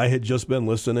morning, I had just been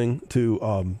listening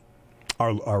to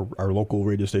our local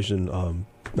radio station,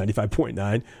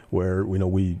 95.9, where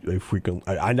we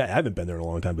frequently. I haven't been there in a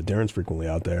long time, but Darren's frequently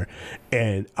out there,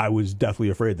 and I was deathly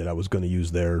afraid that I was going to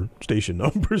use their station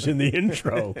numbers in the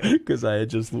intro because I had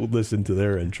just listened to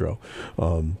their intro.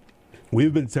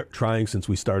 We've been trying since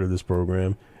we started this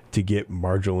program to get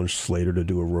Marjo and Slater to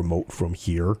do a remote from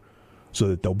here so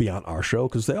that they'll be on our show,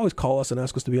 because they always call us and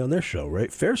ask us to be on their show,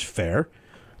 right? Fair's fair.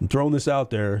 I'm throwing this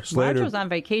out there. Slater, Marjo's on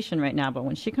vacation right now, but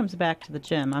when she comes back to the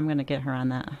gym, I'm going to get her on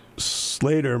that.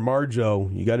 Slater,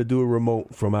 Marjo, you got to do a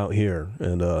remote from out here,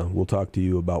 and we'll talk to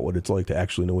you about what it's like to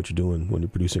actually know what you're doing when you're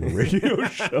producing a radio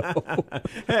show.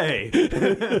 Hey.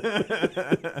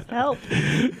 Help.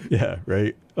 Yeah,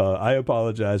 right. I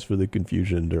apologize for the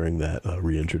confusion during that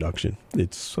reintroduction.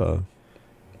 It's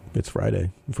Friday,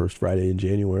 first Friday in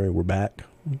January. We're back.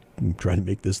 I'm trying to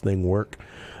make this thing work.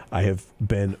 I have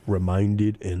been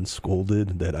reminded and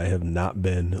scolded that I have not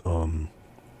been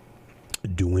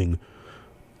doing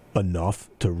enough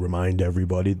to remind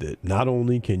everybody that not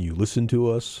only can you listen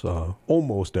to us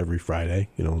almost every Friday,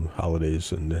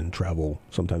 holidays and then travel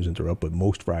sometimes interrupt, but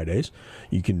most Fridays,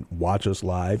 you can watch us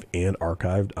live and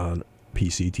archived on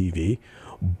PCTV.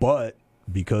 But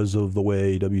because of the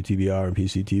way WTBR and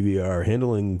PCTV are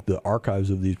handling the archives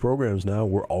of these programs now,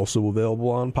 we're also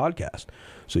available on podcast.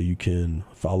 So you can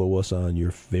follow us on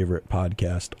your favorite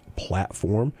podcast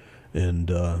platform and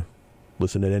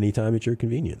listen at any time at your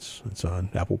convenience. It's on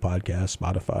Apple Podcasts,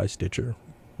 Spotify, Stitcher,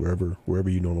 wherever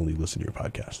you normally listen to your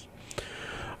podcasts.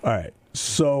 All right.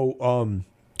 So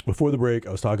before the break,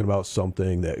 I was talking about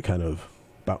something that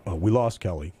we lost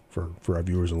Kelly for our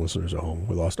viewers and listeners at home.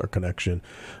 We lost our connection.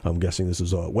 I'm guessing this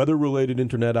is a weather-related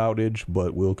internet outage,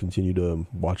 but we'll continue to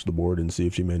watch the board and see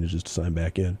if she manages to sign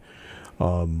back in.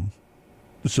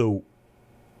 So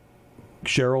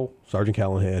Cheryl, Sergeant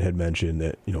Callahan, had mentioned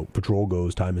that, patrol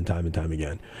goes time and time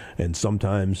again. And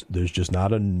sometimes there's just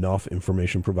not enough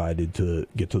information provided to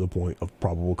get to the point of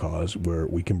probable cause where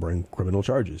we can bring criminal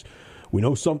charges. We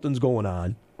know something's going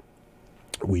on.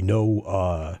 We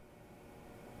know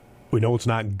it's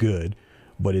not good,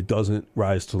 but it doesn't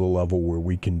rise to the level where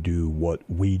we can do what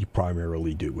we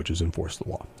primarily do, which is enforce the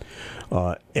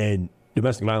law. And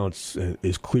domestic violence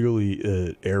is clearly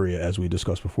an area, as we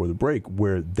discussed before the break,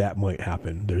 where that might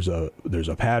happen. There's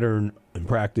a pattern in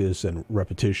practice and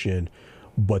repetition,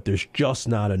 but there's just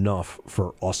not enough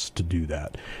for us to do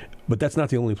that. But that's not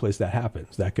the only place that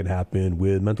happens. That can happen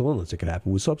with mental illness. It can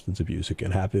happen with substance abuse. It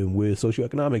can happen with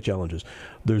socioeconomic challenges.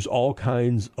 There's all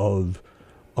kinds of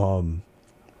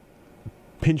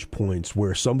pinch points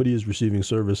where somebody is receiving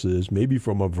services, maybe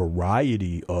from a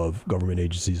variety of government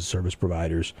agencies and service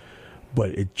providers,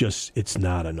 but it's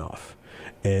not enough.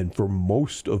 And for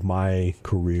most of my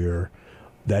career,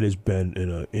 that has been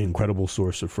an incredible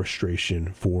source of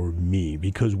frustration for me,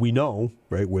 because we know,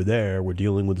 right, we're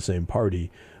dealing with the same party,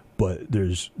 but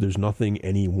there's nothing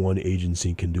any one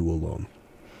agency can do alone.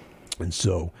 And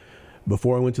so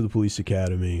before I went to the police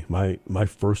academy, my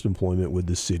first employment with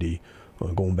the city,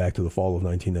 going back to the fall of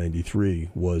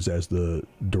 1993, was as the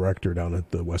director down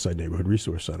at the Westside Neighborhood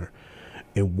Resource Center.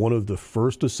 And one of the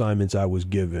first assignments I was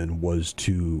given was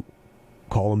to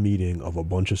call a meeting of a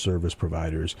bunch of service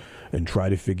providers and try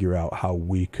to figure out how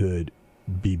we could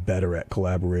be better at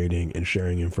collaborating and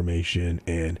sharing information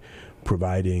and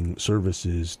providing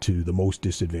services to the most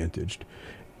disadvantaged.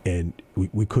 And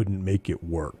we couldn't make it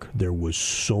work. There was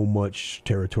so much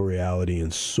territoriality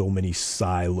and so many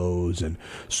silos and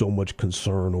so much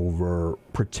concern over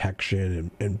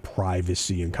protection and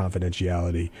privacy and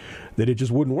confidentiality that it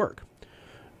just wouldn't work.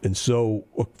 And so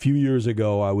a few years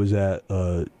ago, I was at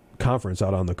a conference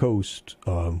out on the coast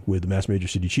with the Mass Major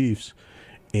City Chiefs,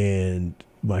 and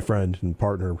my friend and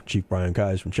partner, Chief Brian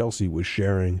Keyes from Chelsea, was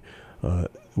sharing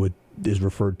what is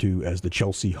referred to as the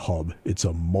Chelsea Hub. It's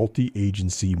a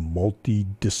multi-agency,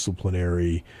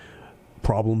 multidisciplinary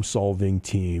problem-solving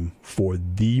team for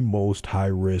the most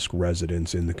high-risk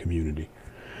residents in the community.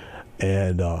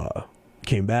 And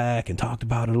came back and talked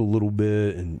about it a little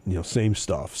bit, and same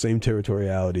stuff, same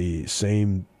territoriality,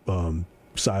 same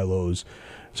silos.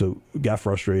 So got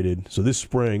frustrated. So this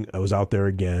spring I was out there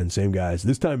again, same guys.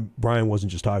 This time Brian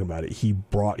wasn't just talking about it. He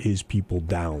brought his people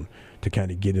down to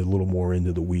kind of get it a little more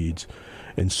into the weeds.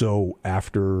 And so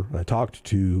after I talked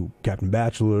to Captain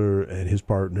Batchelor and his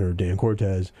partner Dan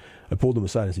Cortez, I pulled them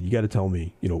aside and said, you got to tell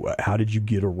me, how did you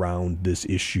get around this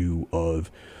issue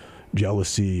of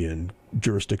jealousy and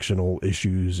jurisdictional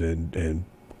issues and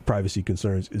privacy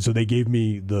concerns? And so they gave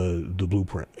me the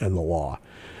blueprint and the law.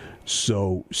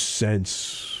 So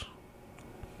since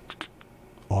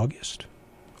August,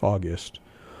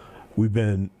 we've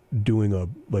been doing a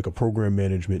program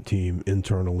management team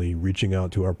internally, reaching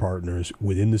out to our partners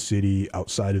within the city,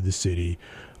 outside of the city.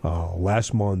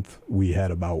 Last month we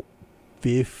had about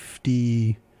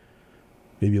 50,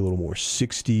 maybe a little more,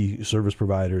 60 service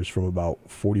providers from about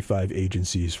 45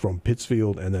 agencies from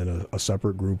Pittsfield, and then a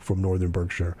separate group from Northern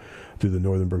Berkshire through the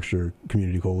Northern Berkshire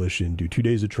Community Coalition, do 2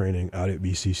 days of training out at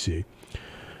BCC.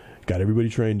 Got everybody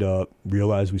trained up,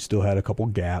 realized we still had a couple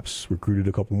gaps, recruited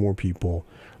a couple more people,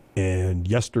 and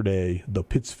yesterday the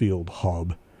Pittsfield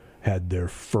Hub had their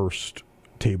first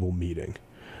table meeting.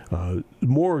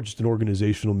 More just an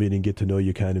organizational meeting, get to know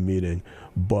you kind of meeting.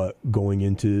 But coming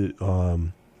into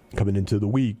the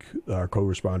week, our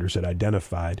co-responders had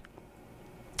identified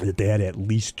that they had at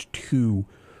least 2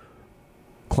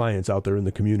 clients out there in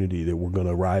the community that were going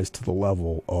to rise to the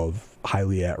level of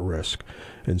highly at risk.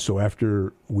 And so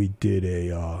after we did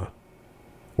a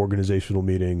organizational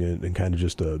meeting and kind of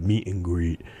just a meet and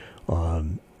greet,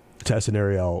 Tess and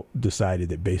Ariel decided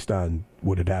that based on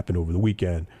what had happened over the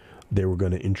weekend, they were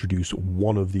going to introduce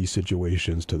one of these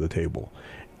situations to the table.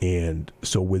 And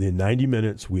so within 90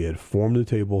 minutes, we had formed the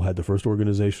table, had the first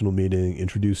organizational meeting,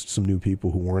 introduced some new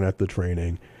people who weren't at the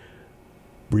training,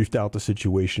 briefed out the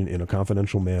situation in a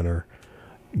confidential manner,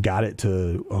 got it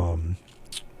to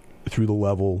through the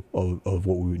level of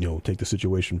what we take the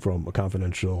situation from a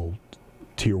confidential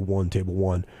tier 1, table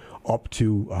 1, up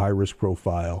to a high risk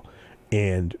profile.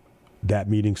 And that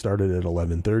meeting started at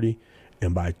 11:30,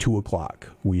 and by 2:00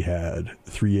 we had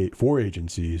 4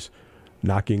 agencies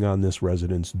knocking on this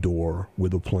resident's door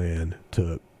with a plan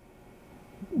to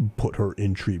put her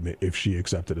in treatment if she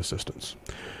accepted assistance.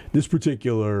 This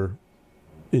particular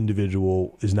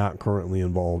individual is not currently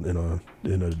involved in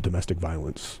a domestic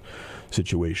violence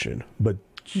situation, but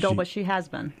she has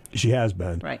been. She has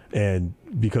been, right? And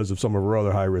because of some of her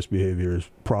other high risk behaviors,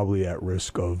 probably at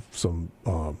risk of some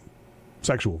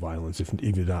sexual violence, if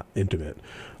even not intimate.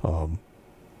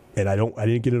 And I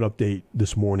didn't get an update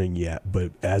this morning yet,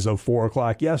 but as of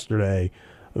 4:00 yesterday,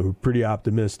 we were pretty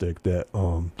optimistic that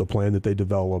the plan that they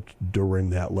developed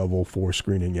during that level 4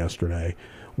 screening yesterday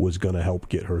was going to help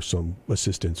get her some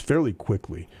assistance fairly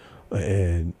quickly.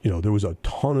 And there was a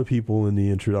ton of people in the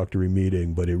introductory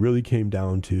meeting, but it really came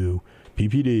down to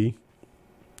PPD,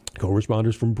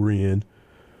 co-responders from Brian,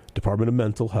 Department of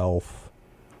Mental Health,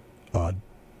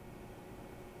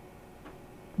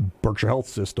 Berkshire Health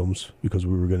Systems, because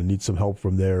we were going to need some help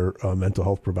from their mental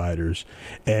health providers,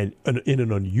 and in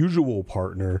an unusual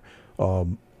partner,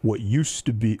 what used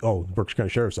to be Berkshire County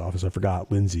Sheriff's Office. I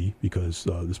forgot Lindsay, because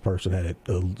this person had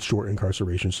a short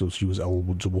incarceration, so she was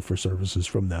eligible for services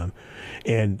from them.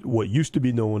 And what used to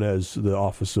be known as the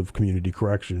Office of Community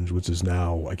Corrections, which is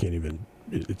now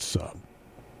it's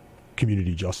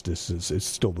Community Justice. It's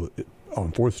still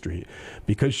on 4th Street.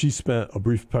 Because she spent a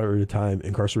brief period of time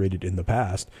incarcerated in the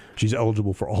past, she's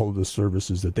eligible for all of the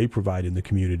services that they provide in the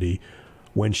community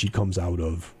when she comes out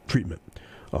of treatment.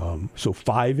 So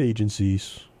 5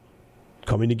 agencies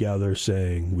coming together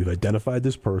saying, we've identified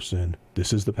this person,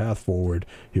 this is the path forward,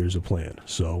 here's a plan.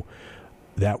 So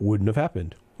that wouldn't have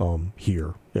happened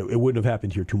here. It wouldn't have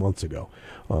happened here 2 months ago.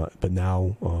 But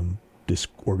now this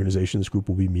group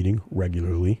will be meeting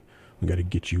regularly. We got to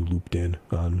get you looped in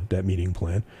on that meeting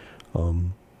plan.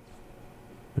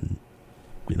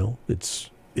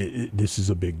 This is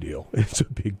a big deal. It's a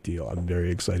big deal. I'm very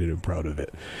excited and proud of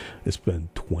it. It's been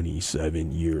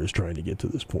 27 years trying to get to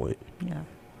this point. Yeah.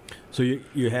 So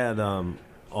you had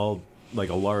all like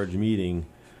a large meeting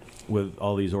with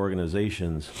all these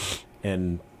organizations,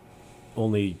 and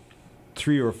only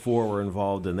 3 or 4 were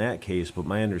involved in that case. But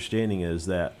my understanding is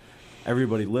that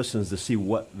everybody listens to see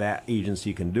what that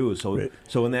agency can do. So, right.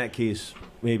 So in that case,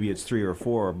 maybe it's 3 or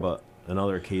 4, but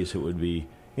another case it would be,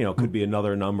 could be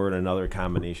another number and another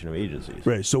combination of agencies.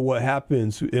 Right. So what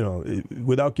happens,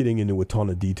 without getting into a ton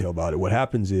of detail about it, what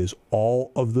happens is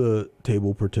all of the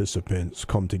table participants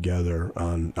come together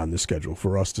on the schedule.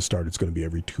 For us to start, it's going to be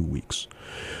every 2 weeks.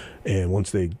 And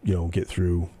once they, get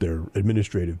through their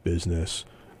administrative business,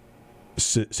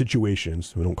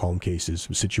 situations, we don't call them cases,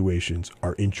 situations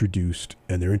are introduced,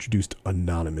 and they're introduced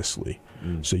anonymously.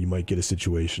 So you might get a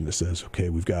situation that says, okay,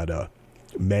 we've got a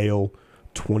male,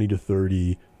 20 to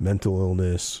 30, mental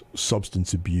illness,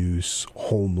 substance abuse,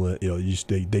 homeless,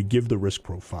 they give the risk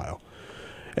profile.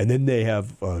 And then they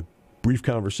have a brief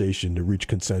conversation to reach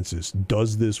consensus.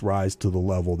 Does this rise to the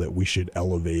level that we should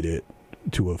elevate it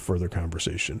to a further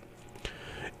conversation?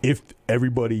 If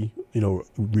everybody,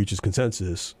 reaches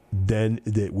consensus, then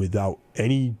that without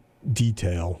any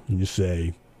detail, you just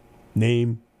say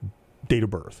name, date of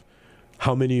birth.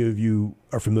 How many of you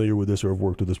are familiar with this or have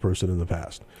worked with this person in the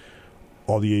past?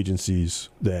 All the agencies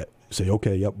that say,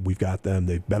 okay, yep, we've got them.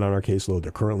 They've been on our caseload.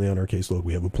 They're currently on our caseload.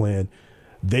 We have a plan.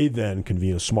 They then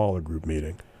convene a smaller group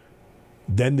meeting.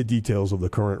 Then the details of the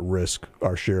current risk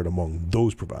are shared among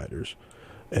those providers.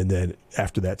 And then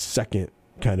after that second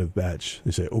kind of batch,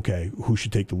 they say, okay, who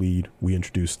should take the lead? We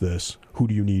introduce this. Who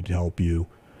do you need to help you?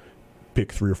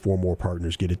 Pick 3 or 4 more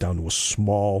partners, get it down to a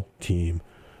small team.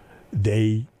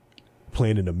 They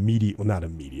plan an not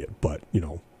immediate, but,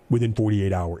 within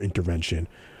 48-hour intervention,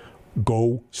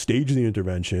 go stage the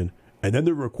intervention, and then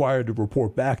they're required to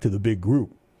report back to the big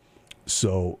group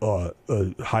so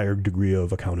a higher degree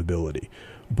of accountability.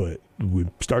 But we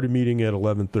started meeting at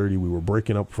 11:30. We were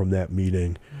breaking up from that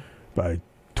meeting by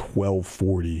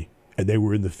 12:40, and they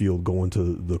were in the field going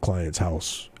to the client's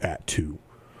house at 2.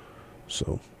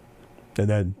 So, and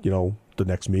then, the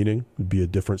next meeting would be a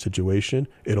different situation.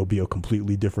 It'll be a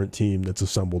completely different team that's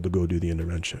assembled to go do the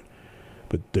intervention.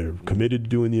 But they're committed to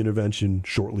doing the intervention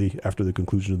shortly after the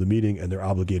conclusion of the meeting, and they're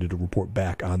obligated to report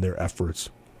back on their efforts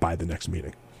by the next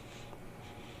meeting.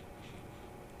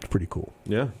 It's pretty cool.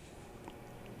 Yeah.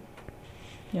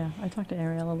 Yeah, I talked to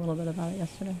Ariel a little bit about it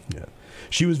yesterday. Yeah,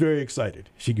 she was very excited.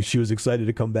 She was excited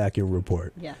to come back and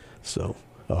report. Yeah. So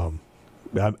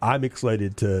I'm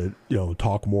excited to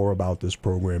talk more about this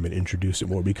program and introduce it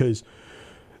more, because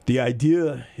the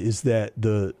idea is that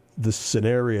the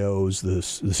scenarios, the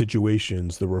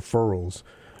situations, the referrals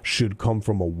should come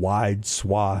from a wide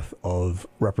swath of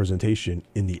representation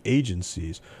in the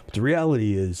agencies. But the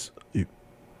reality is,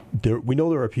 we know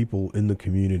there are people in the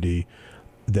community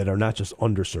that are not just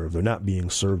underserved, they're not being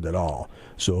served at all.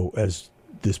 So as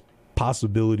this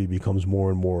possibility becomes more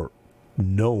and more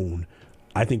known,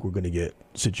 I think we're going to get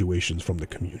situations from the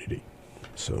community.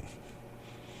 So,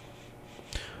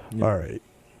 yeah. All right.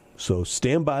 So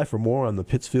stand by for more on the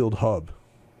Pittsfield Hub,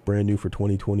 brand new for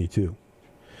 2022.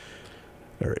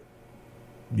 All right.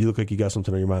 You look like you got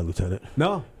something on your mind, Lieutenant.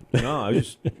 No, I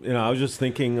was just, I was just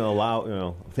thinking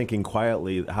aloud, thinking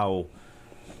quietly how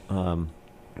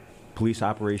police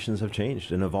operations have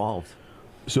changed and evolved.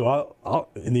 So I'll,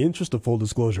 in the interest of full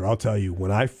disclosure, I'll tell you,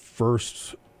 when I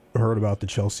first heard about the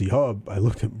Chelsea Hub, I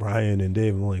looked at Brian and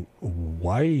Dave and I'm like,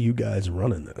 why are you guys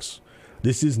running this?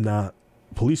 This is not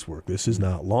police work. This is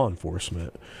not law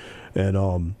enforcement.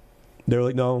 And they're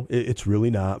like, no, it's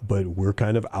really not, but we're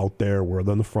kind of out there. We're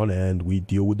on the front end. We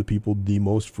deal with the people the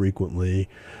most frequently.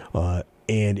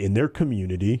 And in their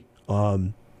community,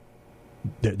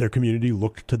 their community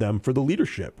looked to them for the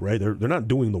leadership, right? They're not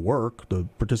doing the work. The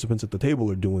participants at the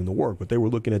table are doing the work, but they were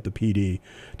looking at the PD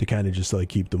to kind of just like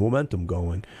keep the momentum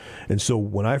going. And so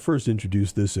when I first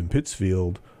introduced this in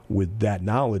Pittsfield with that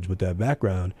knowledge, with that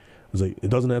background, I was like, it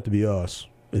doesn't have to be us.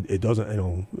 It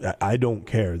doesn't, I don't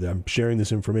care that I'm sharing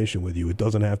this information with you. It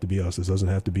doesn't have to be us. This doesn't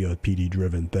have to be a PD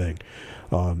driven thing.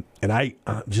 And I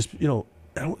just,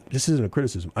 this isn't a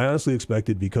criticism. I honestly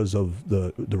expected, because of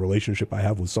the relationship I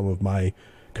have with some of my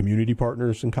community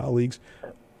partners and colleagues,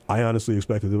 I honestly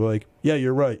expected to be like, yeah,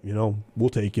 you're right. We'll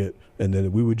take it. And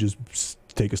then we would just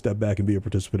take a step back and be a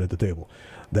participant at the table.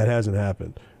 That hasn't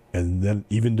happened. And then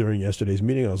even during yesterday's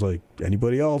meeting, I was like,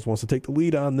 anybody else wants to take the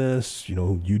lead on this?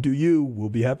 You do you. We'll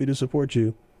be happy to support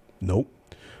you. Nope.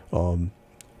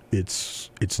 It's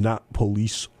not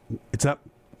police. It's not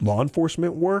law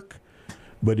enforcement work,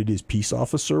 but it is peace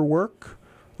officer work.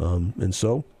 And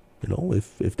so,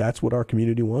 if that's what our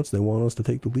community wants, they want us to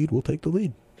take the lead, we'll take the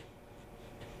lead.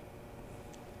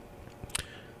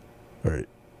 All right.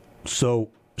 So,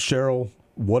 Cheryl,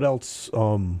 what else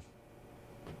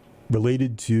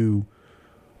related to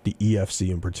the EFC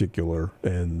in particular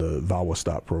and the VAWA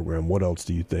Stop program, what else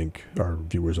do you think our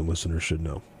viewers and listeners should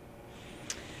know?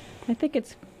 I think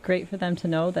it's great for them to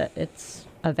know that it's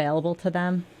available to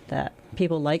them, that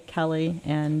people like Kelly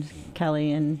and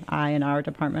I and our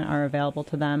department are available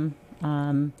to them,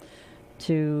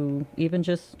 to even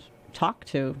just talk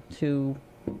to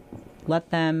let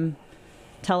them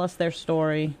tell us their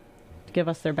story, give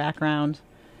us their background.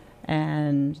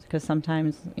 And because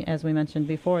sometimes, as we mentioned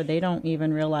before, they don't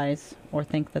even realize or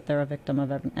think that they're a victim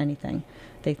of anything.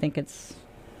 They think it's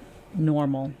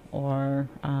normal, or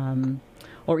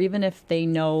even if they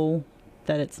know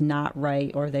that it's not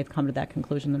right, or they've come to that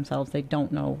conclusion themselves, they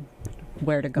don't know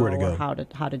where to go or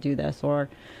how to do this. Or,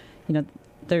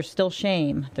 there's still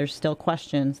shame, there's still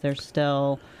questions, there's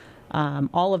still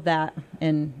all of that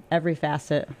in every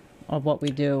facet of what we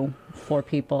do for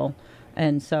people.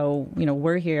 And so,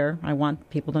 we're here. I want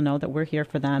people to know that we're here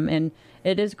for them. And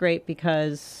it is great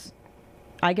because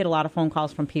I get a lot of phone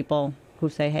calls from people who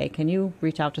say, hey, can you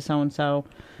reach out to so-and-so?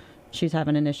 She's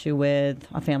having an issue with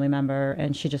a family member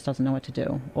and she just doesn't know what to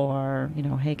do. Or,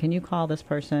 hey, can you call this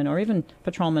person? Or even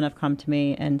patrolmen have come to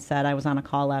me and said, I was on a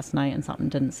call last night and something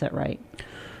didn't sit right.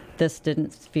 This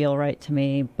didn't feel right to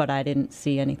me, but I didn't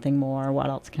see anything more. What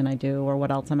else can I do? Or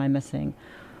what else am I missing?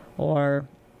 Or,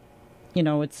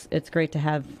 it's great to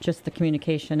have just the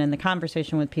communication and the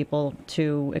conversation with people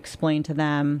to explain to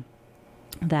them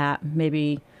that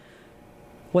maybe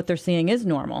what they're seeing is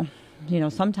normal.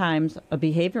 Sometimes a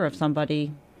behavior of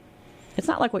somebody, it's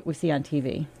not like what we see on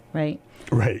TV, right?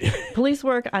 Right. Police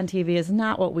work on TV is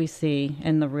not what we see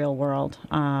in the real world.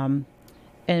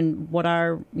 and what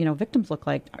our victims look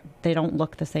like, they don't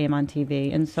look the same on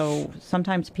TV. And so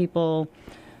sometimes people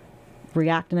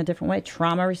react in a different way.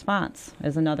 Trauma response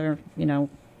is another, I don't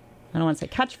want to say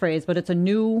catchphrase, but it's a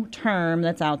new term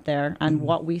that's out there on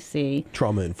what we see.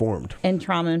 Trauma-informed. And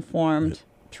trauma-informed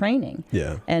training.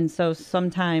 Yeah. And so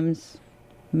sometimes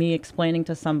me explaining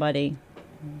to somebody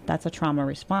that's a trauma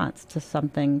response to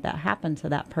something that happened to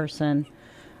that person,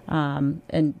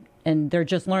 and they're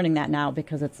just learning that now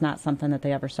because it's not something that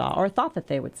they ever saw or thought that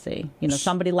they would see.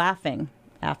 Somebody laughing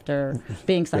after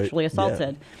being sexually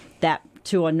assaulted. Yeah. That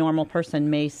to a normal person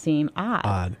may seem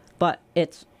odd, but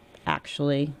it's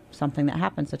actually something that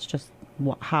happens. It's just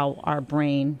how our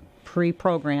brain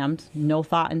pre-programmed, no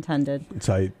thought intended.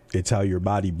 It's how your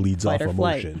body bleeds off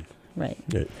emotion. Right.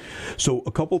 Yeah. So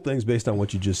a couple things based on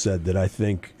what you just said that I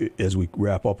think, as we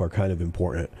wrap up, are kind of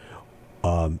important.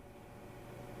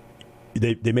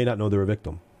 They may not know they're a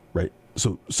victim, right?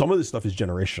 So some of this stuff is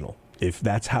generational. If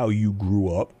that's how you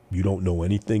grew up, you don't know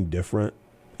anything different,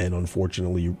 and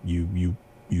unfortunately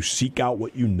you seek out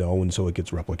what you know, and so it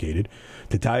gets replicated.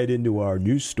 To tie it into our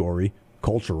news story,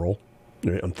 cultural,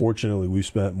 right? Unfortunately, we've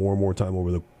spent more and more time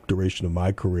over the duration of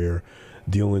my career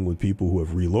dealing with people who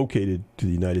have relocated to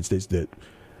the United States that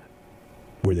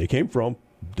where they came from,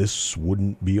 this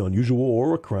wouldn't be unusual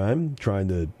or a crime. Trying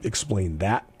to explain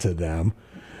that to them.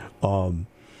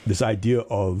 This idea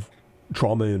of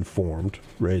trauma-informed,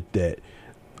 right, that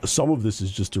some of this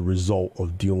is just a result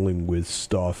of dealing with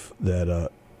stuff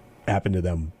that happened to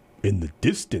them in the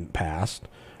distant past,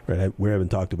 right? We haven't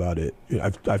talked about it.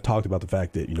 I've talked about the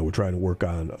fact that, we're trying to work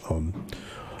on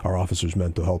our officers'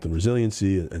 mental health and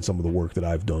resiliency and some of the work that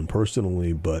I've done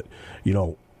personally, but,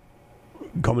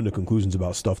 coming to conclusions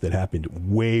about stuff that happened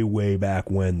way, way back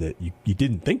when that you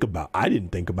didn't think about. I didn't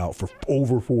think about for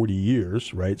over 40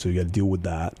 years, right? So you got to deal with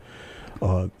that.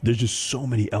 There's just so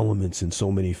many elements and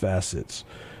so many facets.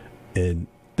 And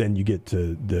then you get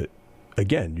to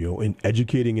in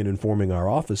educating and informing our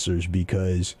officers,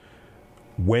 because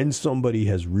when somebody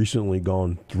has recently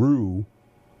gone through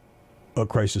a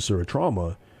crisis or a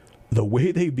trauma, the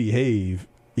way they behave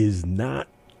is not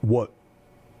what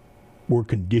we're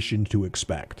conditioned to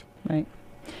expect. Right.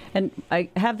 And I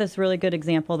have this really good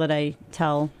example that I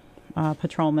tell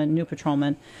new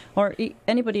patrolmen, or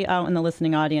anybody out in the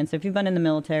listening audience. If you've been in the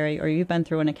military or you've been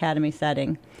through an academy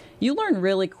setting, you learn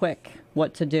really quick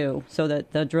what to do so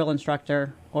that the drill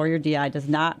instructor or your DI does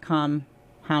not come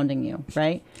hounding you,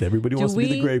 right? Everybody wants to be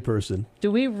the gray person.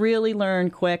 Do we really learn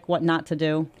quick what not to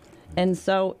do? And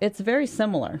so it's very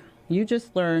similar. You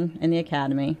just learn in the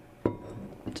academy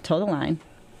to toe the line,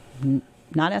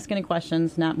 not ask any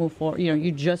questions, not move forward.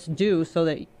 You just do so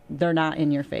that they're not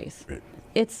in your face. Right.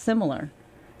 It's similar.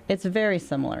 It's very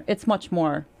similar. It's much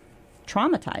more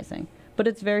traumatizing, but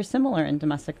it's very similar in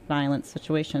domestic violence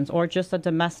situations, or just a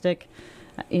domestic,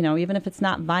 even if it's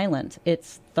not violent,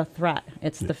 it's the threat,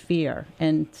 it's the fear.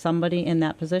 And somebody in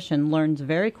that position learns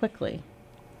very quickly,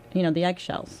 the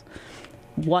eggshells,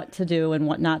 what to do and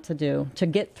what not to do to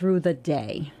get through the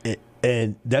day.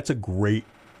 And that's a great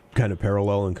kind of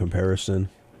parallel and comparison,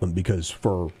 because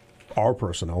for our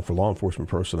personnel, for law enforcement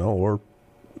personnel, or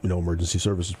emergency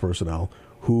services personnel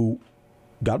who,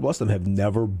 God bless them, have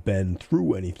never been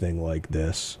through anything like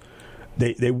this,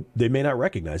 they may not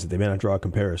recognize it. They may not draw a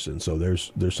comparison. So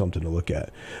there's something to look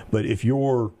at. But if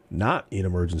you're not in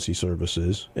emergency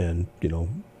services and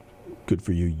good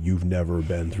for you, you've never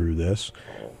been through this,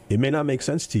 it may not make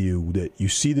sense to you that you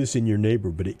see this in your neighbor,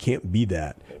 but it can't be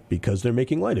that because they're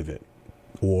making light of it.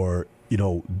 Or,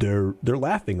 they're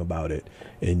laughing about it,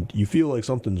 and you feel like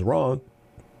something's wrong,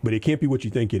 but it can't be what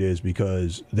you think it is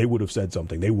because they would have said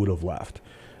something. They would have left.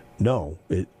 No,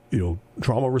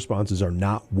 trauma responses are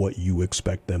not what you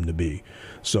expect them to be.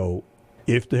 So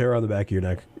if the hair on the back of your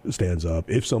neck stands up,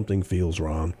 if something feels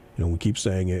wrong, we keep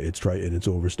saying it, it's trite and it's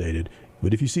overstated,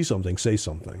 but if you see something, say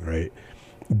something, right?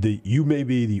 You may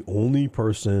be the only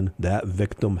person that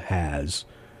victim has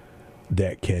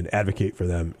that can advocate for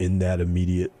them in that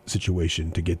immediate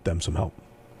situation to get them some help.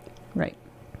 Right.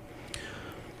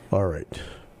 All right.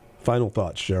 Final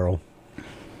thoughts, Cheryl.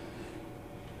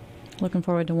 Looking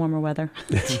forward to warmer weather.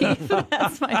 Chief,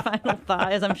 that's my final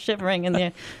thought as I'm shivering in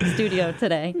the studio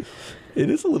today. It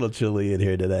is a little chilly in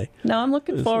here today. No, I'm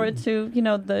looking forward to,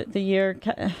 the year.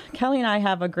 Kelly and I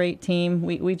have a great team.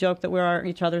 We joke that we're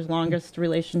each other's longest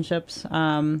relationships.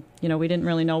 We didn't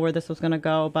really know where this was going to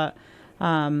go, but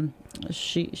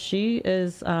she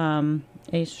is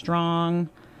a strong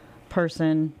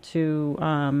person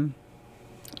to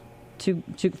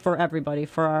for everybody,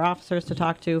 for our officers to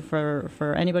talk to,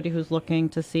 for anybody who's looking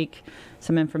to seek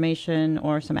some information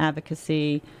or some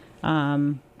advocacy.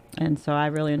 And so I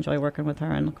really enjoy working with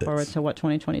her and look forward to what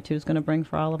 2022 is going to bring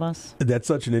for all of us. That's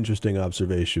such an interesting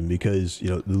observation because,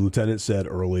 the lieutenant said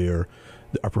earlier,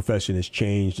 our profession has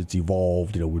changed, it's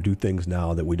evolved. We do things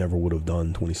now that we never would have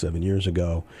done 27 years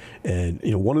ago. And,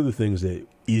 one of the things that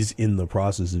is in the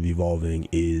process of evolving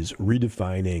is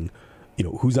redefining,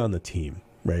 who's on the team,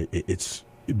 right? It's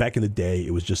back in the day,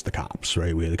 it was just the cops,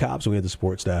 right? We had the cops and we had the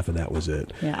support staff, and that was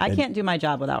it. Yeah, I can't do my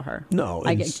job without her. No.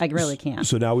 I really can't.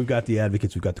 So now we've got the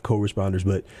advocates, we've got the co-responders,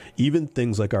 but even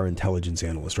things like our intelligence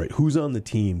analyst, right? Who's on the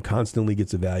team constantly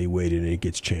gets evaluated and it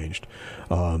gets changed.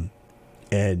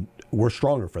 And we're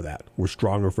stronger for that. We're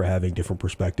stronger for having different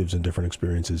perspectives and different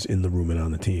experiences in the room and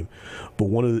on the team.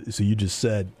 But so you just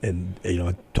said, and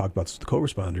I talked about this with the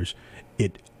co-responders,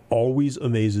 it always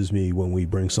amazes me when we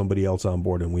bring somebody else on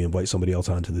board and we invite somebody else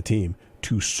onto the team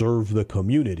to serve the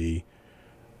community,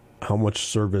 how much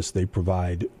service they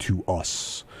provide to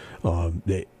us.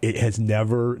 It has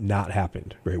never not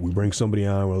happened, right? We bring somebody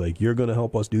on, we're like, you're going to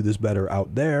help us do this better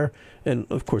out there. And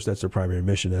of course, that's their primary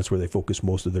mission. That's where they focus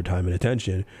most of their time and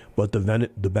attention. But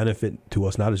the benefit to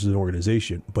us, not as an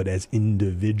organization, but as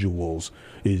individuals,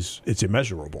 it's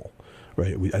immeasurable,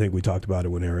 right? I think we talked about it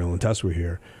when Ariel and Tess were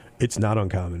here. It's not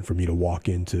uncommon for me to walk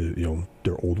into,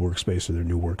 their old workspace or their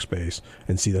new workspace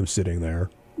and see them sitting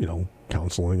there,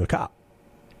 counseling a cop.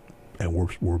 And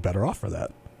we're better off for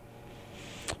that.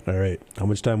 All right. How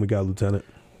much time we got, Lieutenant?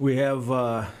 We have,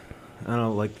 like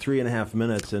 3.5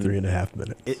 minutes. And 3.5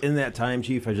 minutes. In that time,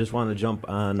 Chief, I just want to jump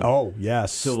on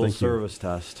civil service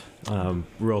test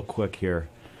real quick here.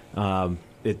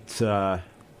 It's a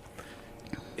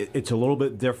little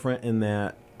bit different in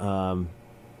that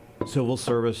civil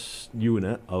service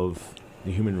unit of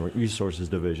the Human Resources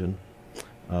Division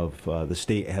of the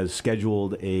state has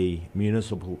scheduled a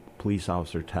municipal police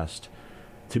officer test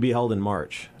to be held in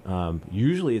March.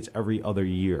 Usually it's every other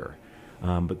year,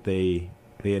 but they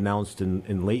announced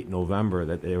in late November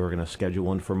that they were going to schedule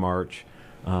one for March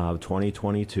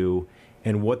 2022.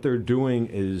 And what they're doing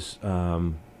is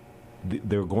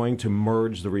they're going to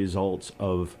merge the results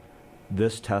of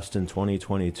this test in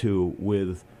 2022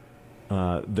 with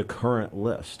the current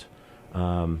list.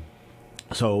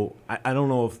 So I don't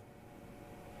know if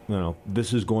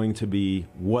this is going to be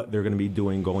what they're going to be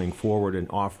doing going forward and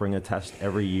offering a test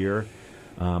every year.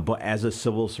 But as a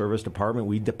civil service department,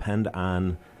 we depend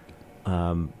on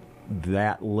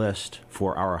that list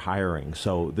for our hiring.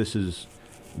 So this is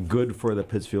good for the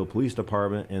Pittsfield Police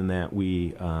Department in that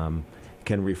we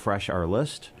can refresh our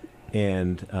list.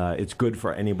 And it's good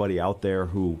for anybody out there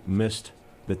who missed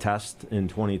the test in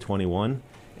 2021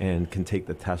 and can take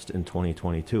the test in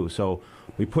 2022. So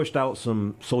we pushed out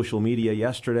some social media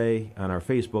yesterday on our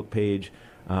Facebook page.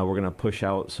 We're going to push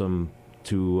out some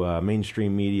to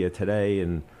mainstream media today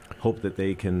and hope that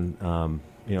they can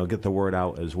get the word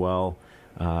out as well.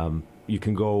 You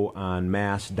can go on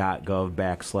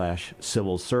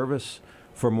mass.gov/civil service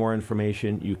for more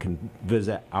information. You can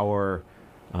visit our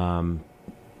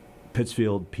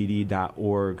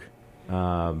pittsfieldpd.org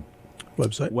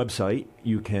website.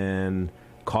 You can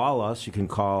call us. You can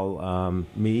call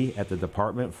me at the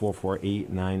department,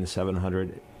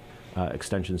 448-9700,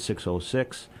 extension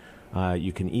 606.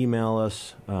 You can email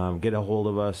us, get a hold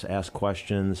of us, ask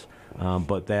questions.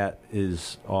 But that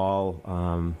is all,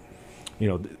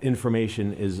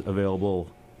 information is available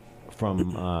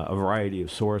from a variety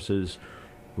of sources.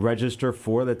 Register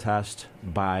for the test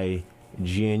by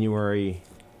January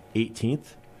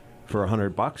 18th for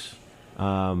 $100.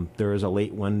 There is a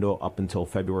late window up until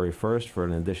February 1st for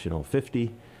an additional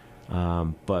 $50.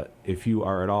 But if you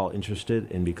are at all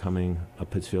interested in becoming a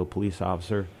Pittsfield police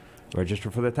officer,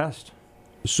 register for the test.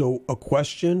 So a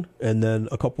question and then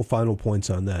a couple final points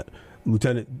on that.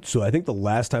 Lieutenant, so I think the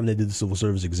last time they did the civil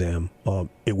service exam,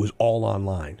 it was all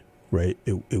online, right?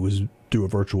 It was through a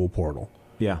virtual portal.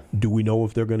 Yeah. Do we know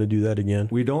if they're going to do that again?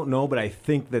 We don't know, but I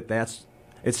think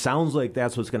it sounds like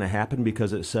that's what's going to happen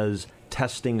because it says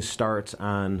testing starts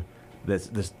on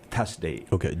this test date.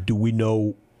 Okay. Do we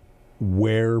know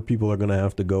where people are going to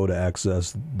have to go to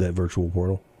access that virtual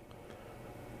portal?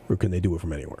 Or can they do it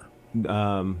from anywhere?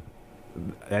 I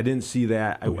didn't see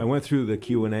that. I went through the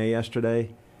Q&A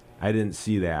yesterday. I didn't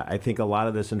see that. I think a lot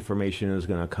of this information is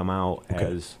going to come out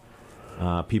as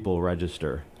people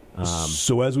register.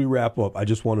 So as we wrap up, I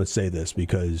just want to say this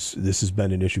because this has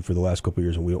been an issue for the last couple of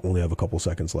years and we only have a couple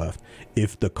seconds left.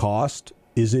 If the cost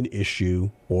is an issue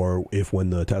or if when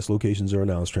the test locations are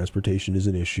announced, transportation is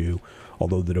an issue,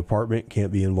 although the department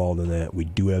can't be involved in that, we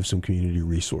do have some community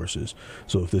resources.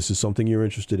 So if this is something you're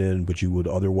interested in but you would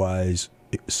otherwise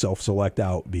self-select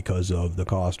out because of the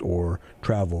cost or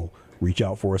travel, reach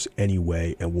out for us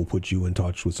anyway, and we'll put you in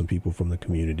touch with some people from the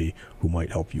community who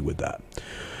might help you with that.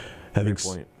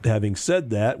 Having said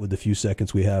that, with the few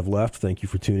seconds we have left, thank you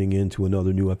for tuning in to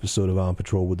another new episode of On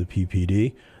Patrol with the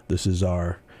PPD. This is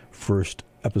our first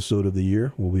episode of the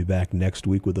year. We'll be back next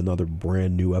week with another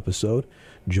brand new episode.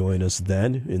 Join us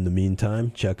then. In the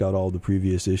meantime, check out all the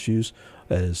previous issues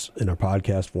as in our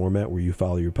podcast format where you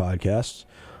follow your podcasts.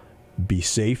 Be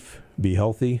safe, be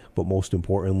healthy, but most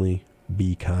importantly,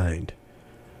 be kind.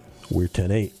 We're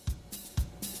 10-8.